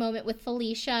interview moment with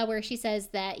Felicia where she says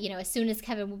that, as soon as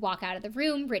Kevin would walk out of the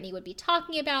room, Brittany would be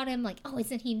talking about him. Like, oh,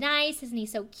 isn't he nice? Isn't he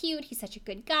so cute? He's such a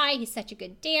good guy. He's such a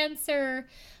good dancer.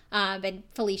 And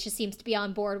Felicia seems to be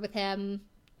on board with him.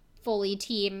 Fully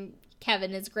team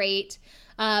Kevin is great.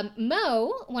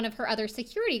 Mo, one of her other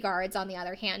security guards, on the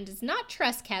other hand, does not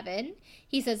trust Kevin.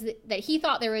 He says that he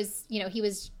thought there was, he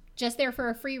was just there for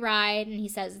a free ride. And he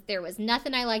says there was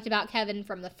nothing I liked about Kevin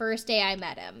from the first day I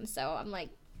met him. So I'm like,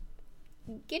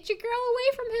 get your girl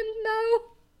away from him,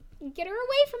 Mo. Get her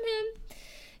away from him.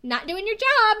 Not doing your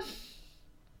job.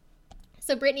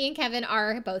 So Brittany and Kevin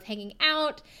are both hanging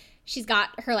out. She's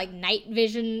got her, like, night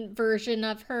vision version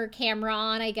of her camera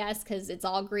on, I guess, because it's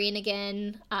all green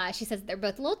again. She says they're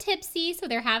both a little tipsy, so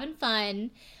they're having fun.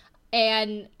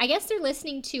 And I guess they're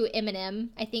listening to Eminem,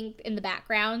 I think, in the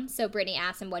background. So Brittany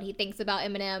asks him what he thinks about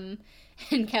Eminem.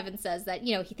 And Kevin says that,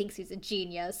 he thinks he's a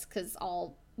genius because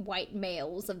all white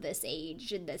males of this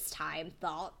age and this time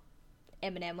thought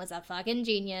Eminem was a fucking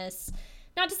genius.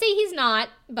 Not to say he's not,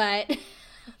 but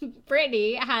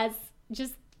Brittany has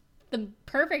just the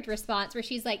perfect response where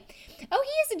she's like, oh,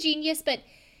 he is a genius, but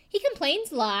he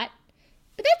complains a lot.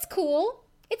 But that's cool.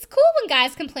 It's cool when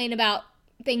guys complain about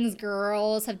things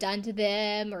girls have done to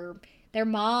them or their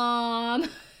mom.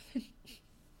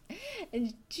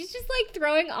 And she's just like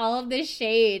throwing all of this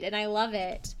shade, and I love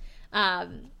it.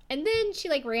 And then she,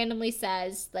 like, randomly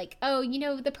says, like, oh,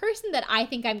 the person that I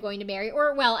think I'm going to marry,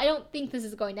 or, well, I don't think this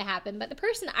is going to happen, but the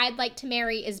person I'd like to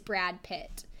marry is Brad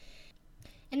Pitt.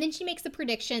 And then she makes the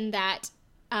prediction that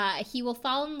he will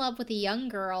fall in love with a young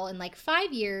girl in, like,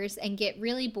 5 years and get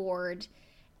really bored,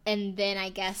 and then, I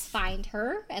guess, find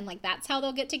her, and, like, that's how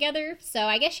they'll get together. So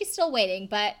I guess she's still waiting,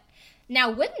 but now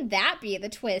wouldn't that be the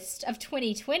twist of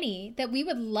 2020 that we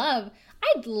would love?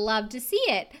 I'd love to see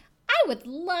it. I would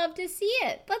love to see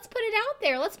it. Let's put it out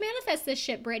there. Let's manifest this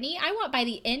shit, Brittany. I want by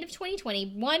the end of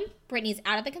 2020, 1, Brittany's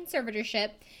out of the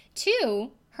conservatorship.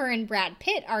 2, her and Brad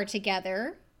Pitt are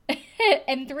together.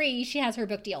 And 3, she has her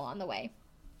book deal on the way.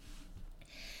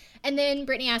 And then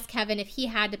Brittany asked Kevin if he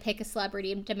had to pick a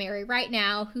celebrity to marry right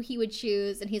now, who he would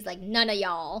choose. And he's like, none of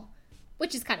y'all,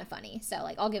 which is kind of funny. So,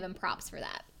 like, I'll give him props for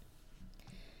that.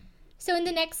 So in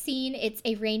the next scene, it's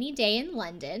a rainy day in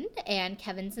London, and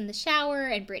Kevin's in the shower,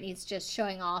 and Brittany's just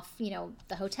showing off,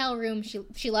 the hotel room.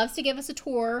 She loves to give us a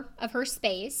tour of her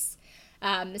space.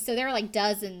 So there are, like,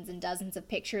 dozens and dozens of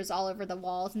pictures all over the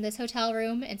walls in this hotel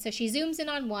room, and so she zooms in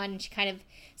on one, and she kind of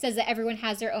says that everyone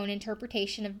has their own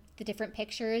interpretation of the different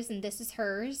pictures, and this is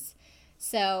hers.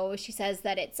 So she says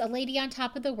that it's a lady on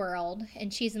top of the world,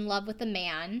 and she's in love with a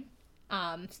man.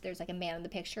 So there's, like, a man in the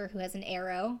picture who has an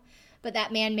arrow. But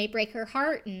that man may break her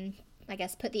heart and, I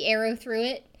guess, put the arrow through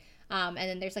it. And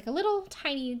then there's, like, a little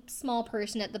tiny small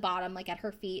person at the bottom, like, at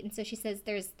her feet. And so she says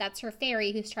that's her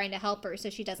fairy who's trying to help her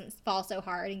so she doesn't fall so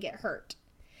hard and get hurt.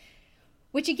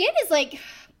 Which, again, is, like,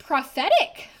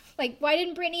 prophetic. Like, why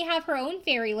didn't Brittany have her own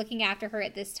fairy looking after her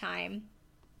at this time?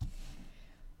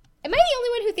 Am I the only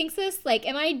one who thinks this? Like,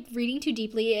 am I reading too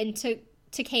deeply into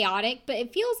chaotic? But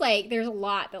it feels like there's a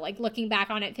lot that, like, looking back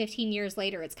on it 15 years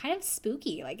later, it's kind of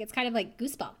spooky. Like, it's kind of like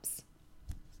goosebumps.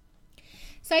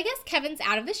 So I guess Kevin's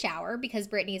out of the shower because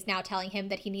Brittany is now telling him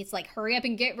that he needs to, like, hurry up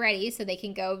and get ready so they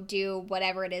can go do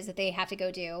whatever it is that they have to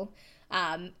go do.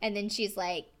 And then she's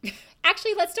like,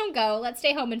 actually, let's don't go. Let's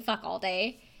stay home and fuck all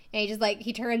day. And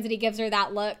he turns and he gives her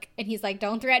that look. And he's like,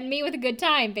 don't threaten me with a good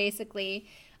time, basically.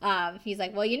 He's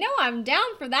like, well, I'm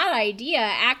down for that idea,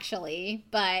 actually,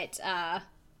 but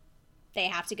they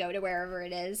have to go to wherever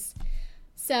it is.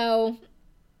 So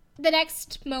the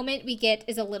next moment we get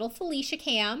is a little Felicia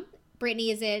cam.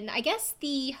 Brittany is in, I guess,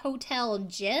 the hotel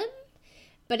gym,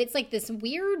 but it's like this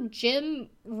weird gym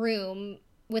room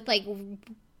with, like,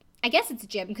 I guess it's a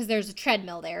gym because there's a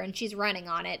treadmill there and she's running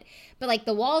on it. But like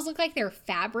the walls look like they're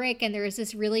fabric and there's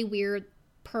this really weird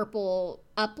purple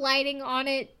uplighting on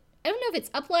it. I don't know if it's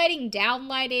uplighting,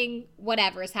 downlighting,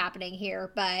 whatever is happening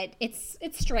here, but it's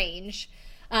strange.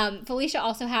 Felicia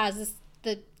also has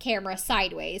the camera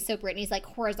sideways, so Brittany's like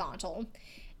horizontal.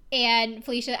 And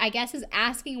Felicia, I guess, is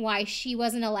asking why she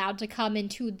wasn't allowed to come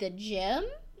into the gym.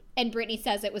 And Brittany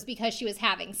says it was because she was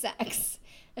having sex.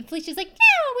 And Felicia's like,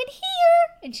 no, in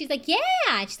here. And she's like, yeah.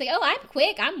 And she's like, oh, I'm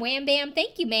quick. I'm wham bam.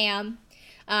 Thank you, ma'am.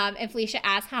 And Felicia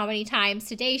asks how many times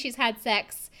today she's had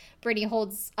sex. Brittany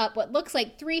holds up what looks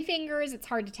like 3 fingers. It's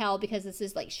hard to tell because this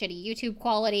is like shitty YouTube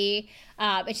quality.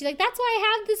 And she's like, that's why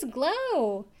I have this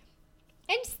glow.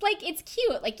 And just like, it's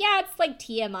cute. Like, yeah, it's like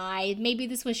TMI. Maybe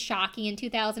this was shocking in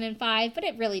 2005, but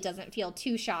it really doesn't feel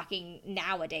too shocking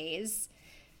nowadays.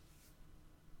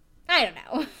 I don't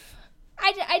know.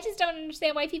 I just don't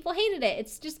understand why people hated it.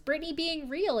 It's just Brittany being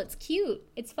real. It's cute.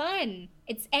 It's fun.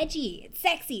 It's edgy. It's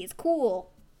sexy. It's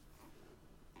cool.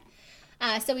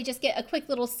 So we just get a quick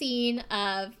little scene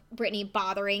of Brittany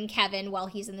bothering Kevin while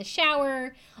he's in the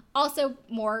shower. Also,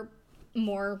 more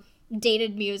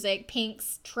dated music.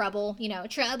 Pink's Trouble. You know,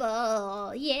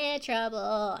 Trouble. Yeah, Trouble.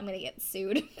 I'm going to get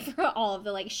sued for all of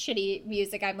the, like, shitty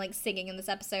music I'm, like, singing in this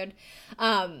episode.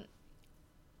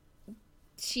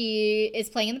 She is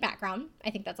playing in the background.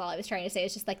 I think that's all I was trying to say.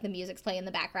 It's just, like, the music's playing in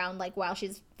the background, like, while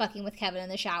she's fucking with Kevin in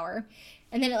the shower.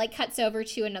 And then it, like, cuts over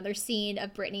to another scene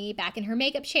of Brittany back in her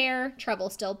makeup chair, Trouble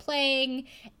still playing,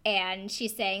 and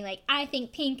she's saying, like, I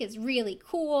think Pink is really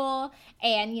cool,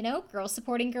 and, you know, girls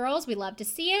supporting girls, we love to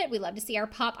see it. We love to see our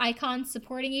pop icons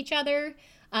supporting each other.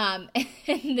 And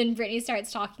then Brittany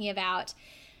starts talking about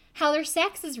how their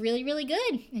sex is really, really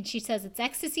good. And she says it's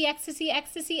ecstasy, ecstasy,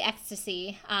 ecstasy,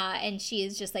 ecstasy. And she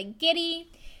is just, like, giddy.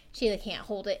 She like, can't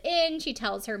hold it in. She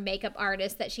tells her makeup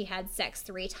artist that she had sex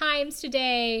 3 times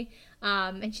today.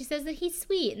 And she says that he's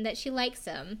sweet and that she likes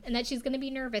him. And that she's going to be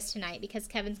nervous tonight because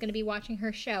Kevin's going to be watching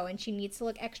her show and she needs to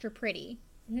look extra pretty.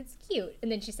 And it's cute. And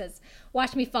then she says,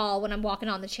 watch me fall when I'm walking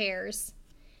on the chairs.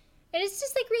 And it's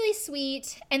just like really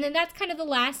sweet. And then that's kind of the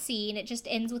last scene. It just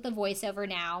ends with a voiceover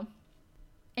now.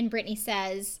 And Brittany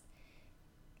says,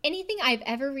 anything I've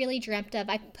ever really dreamt of,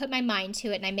 I put my mind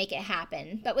to it and I make it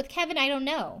happen. But with Kevin, I don't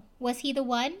know. Was he the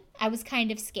one? I was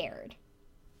kind of scared.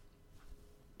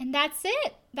 And that's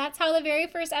it. That's how the very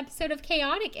first episode of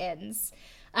Chaotic ends.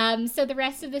 So the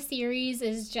rest of the series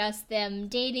is just them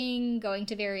dating, going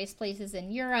to various places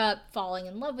in Europe, falling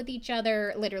in love with each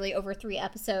other, literally over 3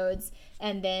 episodes.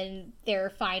 And then their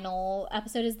final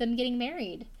episode is them getting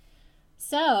married.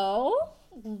 So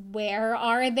where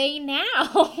are they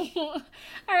now? All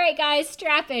right, guys,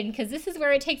 strap in, because this is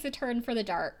where it takes a turn for the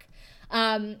dark.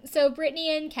 So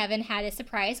Brittany and Kevin had a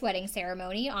surprise wedding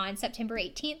ceremony on September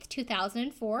 18th,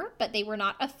 2004, but they were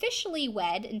not officially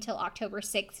wed until October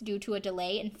 6th due to a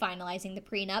delay in finalizing the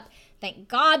prenup. Thank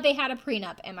God they had a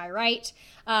prenup, am I right?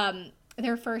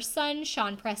 Their first son,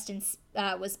 Sean Preston,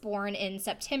 was born in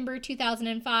September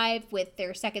 2005, with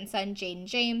their second son, Jaden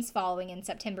James, following in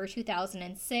September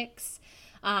 2006.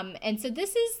 And so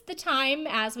this is the time,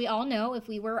 as we all know, if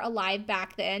we were alive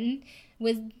back then,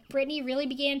 when Brittany really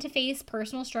began to face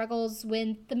personal struggles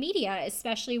with the media,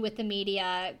 especially with the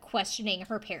media questioning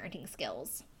her parenting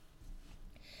skills.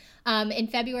 In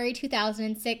February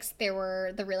 2006, there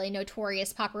were the really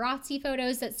notorious paparazzi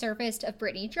photos that surfaced of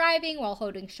Brittany driving while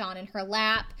holding Sean in her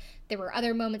lap. There were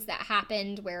other moments that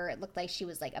happened where it looked like she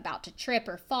was like about to trip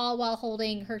or fall while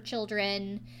holding her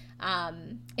children.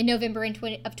 In November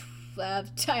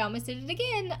I almost did it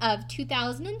again, of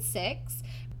 2006,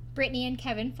 Brittany and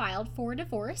Kevin filed for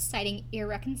divorce, citing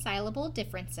irreconcilable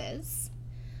differences.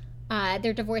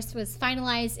 Their divorce was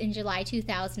finalized in July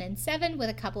 2007, with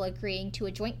a couple agreeing to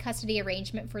a joint custody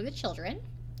arrangement for the children.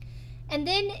 And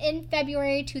then in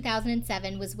February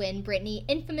 2007 was when Brittany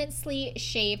infamously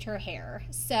shaved her hair.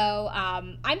 So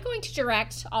I'm going to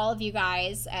direct all of you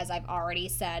guys, as I've already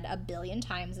said a billion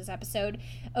times this episode,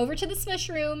 over to the Smush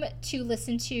Room to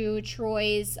listen to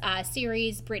Troy's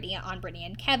series, Brittany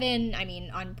and Kevin. I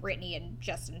mean, on Brittany and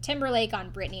Justin Timberlake, on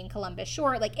Brittany and Columbus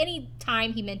Short. Like, any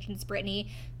time he mentions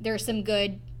Brittany, there's some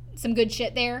good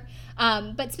shit there.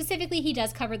 But specifically, he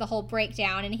does cover the whole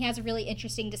breakdown, and he has a really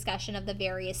interesting discussion of the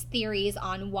various theories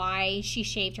on why she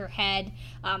shaved her head.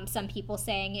 Some people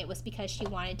saying it was because she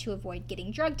wanted to avoid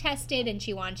getting drug tested, and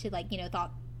she wanted to,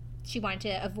 thought she wanted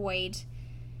to avoid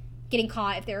getting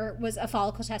caught if there was a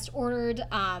follicle test ordered.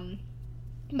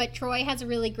 But Troy has a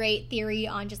really great theory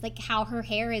on just, like, how her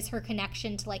hair is her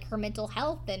connection to, like, her mental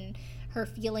health and her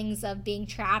feelings of being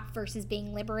trapped versus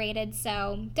being liberated.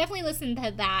 So definitely listen to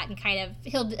that, and kind of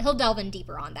he'll delve in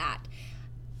deeper on that.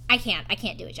 I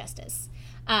can't do it justice.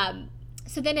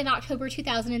 So then in October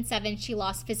 2007, she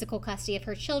lost physical custody of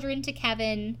her children to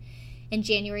Kevin. In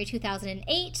January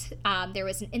 2008, there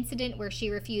was an incident where she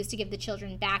refused to give the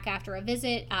children back after a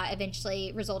visit,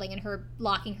 eventually resulting in her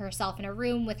locking herself in a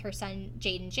room with her son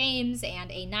Jaden James and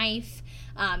a knife.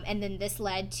 And then this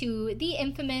led to the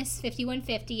infamous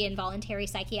 5150 involuntary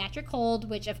psychiatric hold,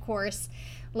 which of course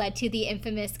led to the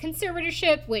infamous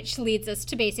conservatorship, which leads us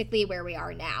to basically where we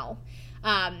are now.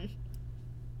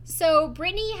 So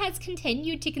Britney has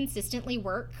continued to consistently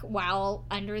work while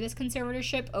under this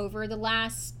conservatorship over the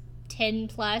last 10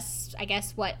 plus, I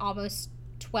guess, almost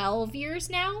 12 years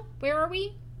now? Where are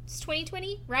we? It's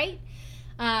 2020, right?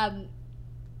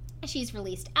 She's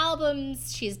released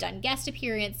albums. She's done guest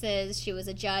appearances. She was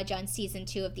a judge on season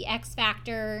 2 of The X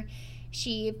Factor.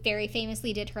 She very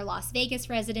famously did her Las Vegas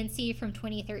residency from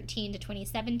 2013 to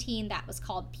 2017. That was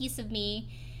called Piece of Me.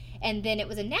 And then it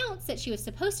was announced that she was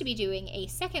supposed to be doing a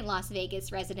second Las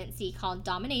Vegas residency called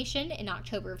Domination in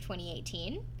October of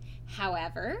 2018.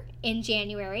 However, in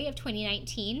January of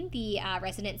 2019, the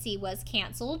residency was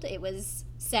canceled. It was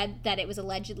said that it was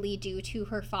allegedly due to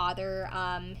her father,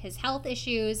 his health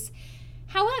issues.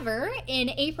 However, in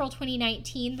April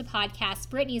 2019, the podcast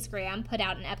Britney's Gram put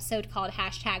out an episode called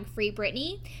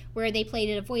 #FreeBritney, where they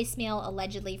played a voicemail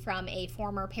allegedly from a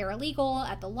former paralegal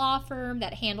at the law firm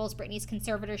that handles Britney's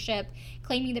conservatorship,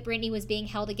 claiming that Britney was being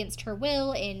held against her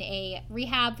will in a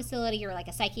rehab facility or like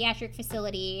a psychiatric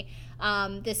facility.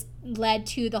 This led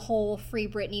to the whole Free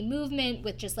Britney movement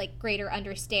with just like greater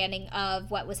understanding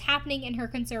of what was happening in her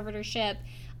conservatorship.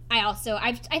 I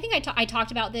think I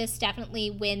talked about this definitely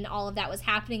when all of that was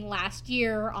happening last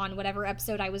year on whatever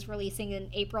episode I was releasing in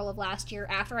April of last year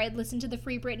after I had listened to the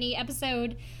Free Britney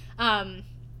episode.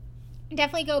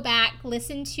 Definitely go back,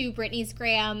 listen to Britney's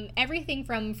Gram. Everything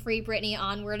from Free Britney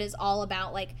onward is all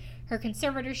about like her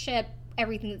conservatorship,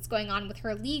 everything that's going on with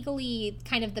her legally,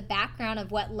 kind of the background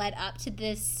of what led up to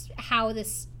this, how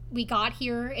we got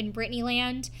here in Britney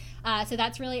land. So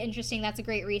that's really interesting. That's a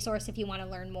great resource if you want to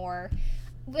learn more.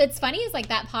 What's funny is like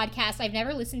that podcast, I've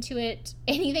never listened to it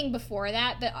anything before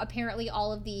that, but apparently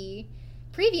all of the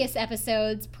previous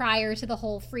episodes prior to the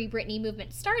whole Free Britney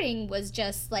movement starting was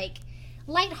just like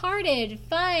lighthearted,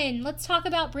 fun, let's talk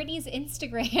about Britney's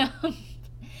Instagram.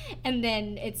 And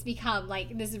then it's become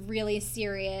like this really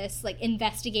serious, like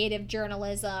investigative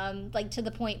journalism, like to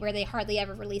the point where they hardly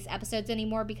ever release episodes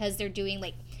anymore because they're doing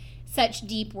like such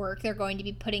deep work. They're going to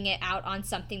be putting it out on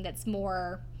something that's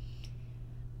more,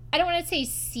 I don't want to say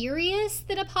serious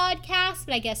than a podcast,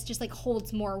 but I guess just like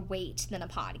holds more weight than a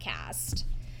podcast.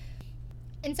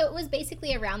 And so it was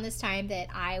basically around this time that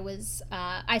I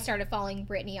started following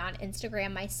Britney on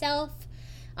Instagram myself.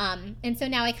 And so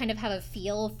now I kind of have a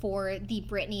feel for the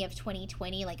Britney of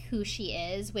 2020, like who she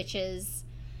is, which is,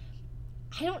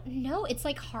 I don't know, it's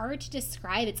like hard to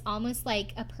describe. It's almost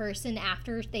like a person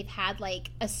after they've had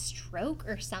like a stroke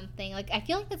or something. Like I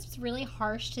feel like that's really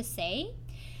harsh to say.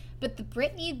 But the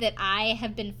Britney that I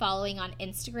have been following on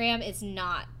Instagram is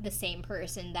not the same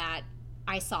person that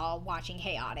I saw watching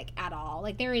Chaotic at all.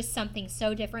 Like there is something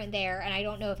so different there, and I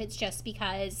don't know if it's just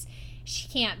because she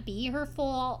can't be her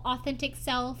full authentic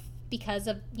self because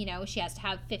of, you know, she has to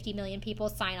have 50 million people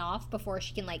sign off before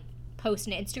she can like post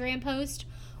an Instagram post,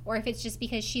 or if it's just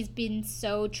because she's been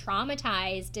so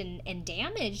traumatized and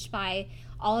damaged by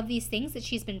all of these things that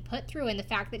she's been put through, and the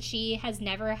fact that she has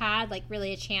never had like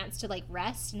really a chance to like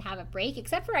rest and have a break,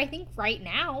 except for I think right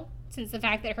now, since the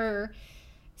fact that her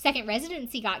second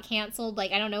residency got canceled.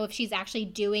 Like I don't know if she's actually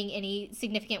doing any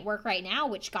significant work right now,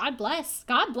 which God bless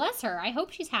her. I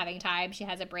hope she's having time, she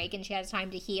has a break and she has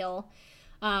time to heal.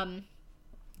 But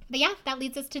yeah, that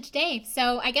leads us to today.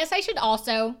 So I guess I should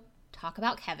also talk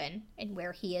about Kevin and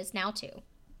where he is now too.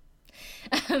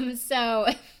 So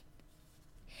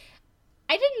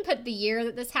I didn't put the year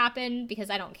that this happened because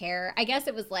I don't care. I guess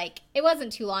it was like, it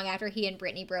wasn't too long after he and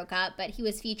Britney broke up, but he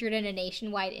was featured in a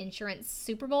Nationwide Insurance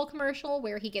Super Bowl commercial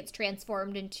where he gets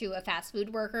transformed into a fast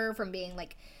food worker from being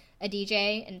like a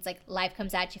DJ, and it's like life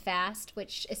comes at you fast,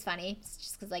 which is funny. It's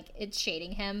just because like it's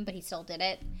shading him, but he still did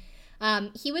it.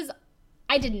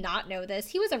 I did not know this.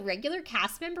 He was a regular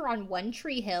cast member on One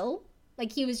Tree Hill.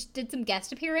 Like did some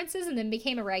guest appearances and then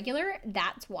became a regular.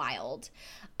 That's wild.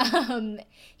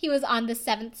 He was on the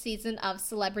 7th season of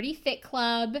Celebrity Fit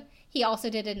Club. He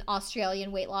also did an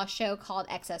Australian weight loss show called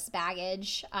Excess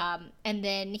Baggage. And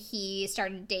then he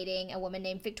started dating a woman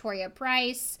named Victoria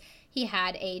Price. He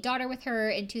had a daughter with her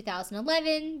in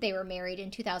 2011. They were married in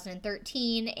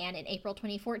 2013. And in April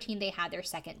 2014, they had their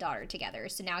second daughter together.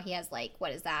 So now he has like,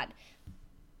 what is that?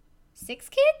 6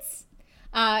 kids?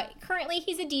 Currently,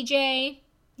 he's a DJ.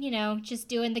 just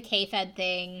doing the K-Fed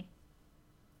thing.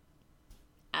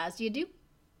 As you do.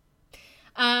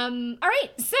 All right,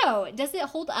 so does it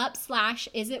hold up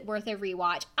 / is it worth a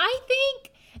rewatch? I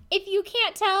think if you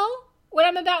can't tell what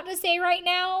I'm about to say right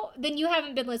now, then you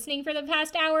haven't been listening for the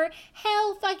past hour.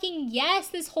 Hell fucking yes,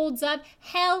 this holds up.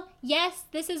 Hell yes,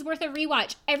 this is worth a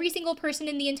rewatch. Every single person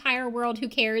in the entire world who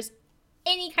cares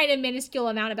any kind of minuscule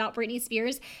amount about Britney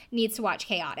Spears needs to watch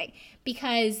Chaotic,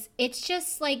 because it's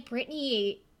just like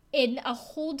Britney in a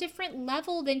whole different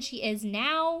level than she is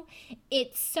now.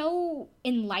 It's so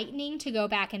enlightening to go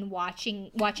back and watch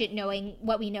it, knowing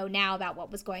what we know now about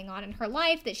what was going on in her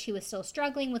life, that she was still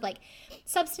struggling with like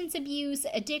substance abuse,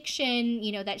 addiction,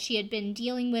 that she had been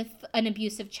dealing with an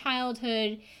abusive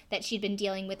childhood, that she'd been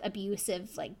dealing with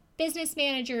abusive like business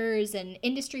managers and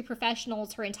industry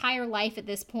professionals her entire life at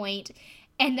this point,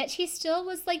 and that she still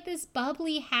was like this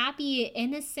bubbly, happy,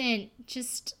 innocent,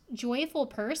 just joyful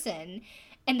person.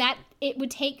 And that it would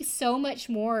take so much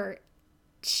more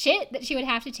shit that she would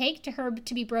have to take to her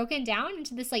to be broken down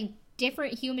into this, like,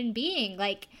 different human being.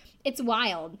 Like, it's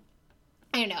wild.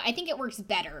 I don't know. I think it works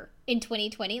better in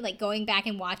 2020, like, going back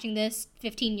and watching this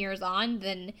 15 years on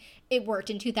than it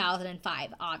worked in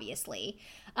 2005, obviously.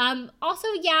 Also,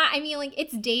 yeah, I mean, like,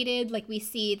 it's dated. Like, we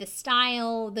see the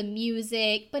style, the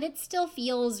music, but it still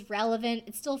feels relevant.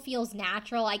 It still feels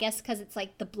natural, I guess, because it's,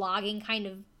 like, the blogging kind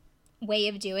of way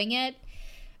of doing it.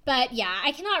 But yeah,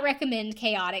 I cannot recommend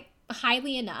Chaotic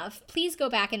highly enough. Please go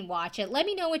back and watch it. Let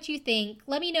me know what you think.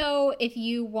 Let me know if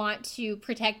you want to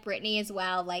protect Britney as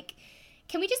well. Like,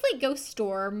 can we just, like, go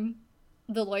storm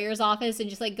the lawyer's office and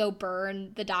just, like, go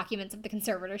burn the documents of the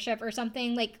conservatorship or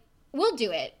something? Like, we'll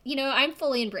do it. I'm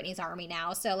fully in Britney's army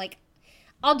now, so, like,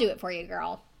 I'll do it for you,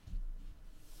 girl.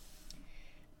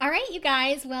 All right, you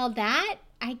guys. Well, that,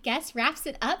 I guess, wraps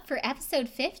it up for episode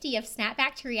 50 of Snap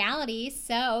Back to Reality.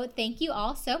 So thank you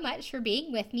all so much for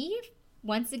being with me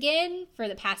once again for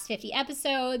the past 50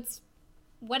 episodes.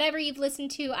 Whatever you've listened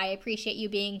to, I appreciate you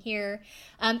being here.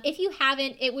 If you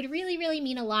haven't, it would really, really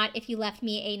mean a lot if you left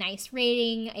me a nice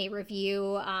rating, a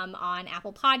review on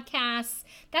Apple Podcasts.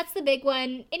 That's the big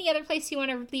one. Any other place you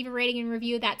want to leave a rating and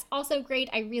review, that's also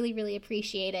great. I really, really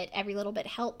appreciate it. Every little bit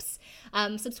helps.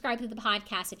 Subscribe to the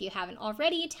podcast if you haven't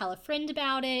already. Tell a friend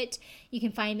about it. You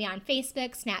can find me on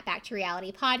Facebook, Snap Back to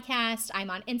Reality Podcast.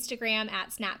 I'm on Instagram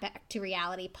at Snap Back to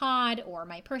Reality Pod, or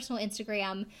my personal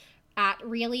Instagram at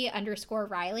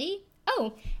really_Riley.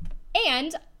 Oh,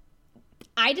 and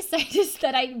I decided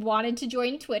that I wanted to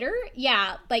join Twitter.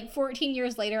 Yeah, like 14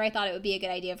 years later, I thought it would be a good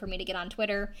idea for me to get on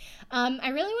Twitter. I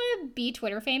really want to be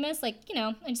Twitter famous. Like,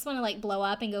 I just want to, like, blow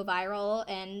up and go viral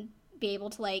and be able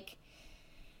to, like,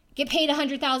 get paid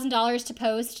 $100,000 to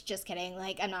post. Just kidding.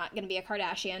 Like, I'm not going to be a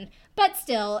Kardashian. But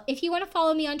still, if you want to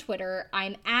follow me on Twitter,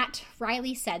 I'm at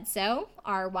Riley Said So,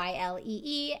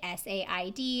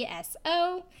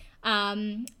 RYLEESAIDSO.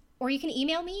 Or you can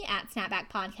email me at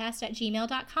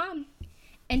snapbackpodcast@gmail.com.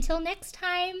 Until next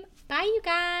time, bye, you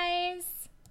guys.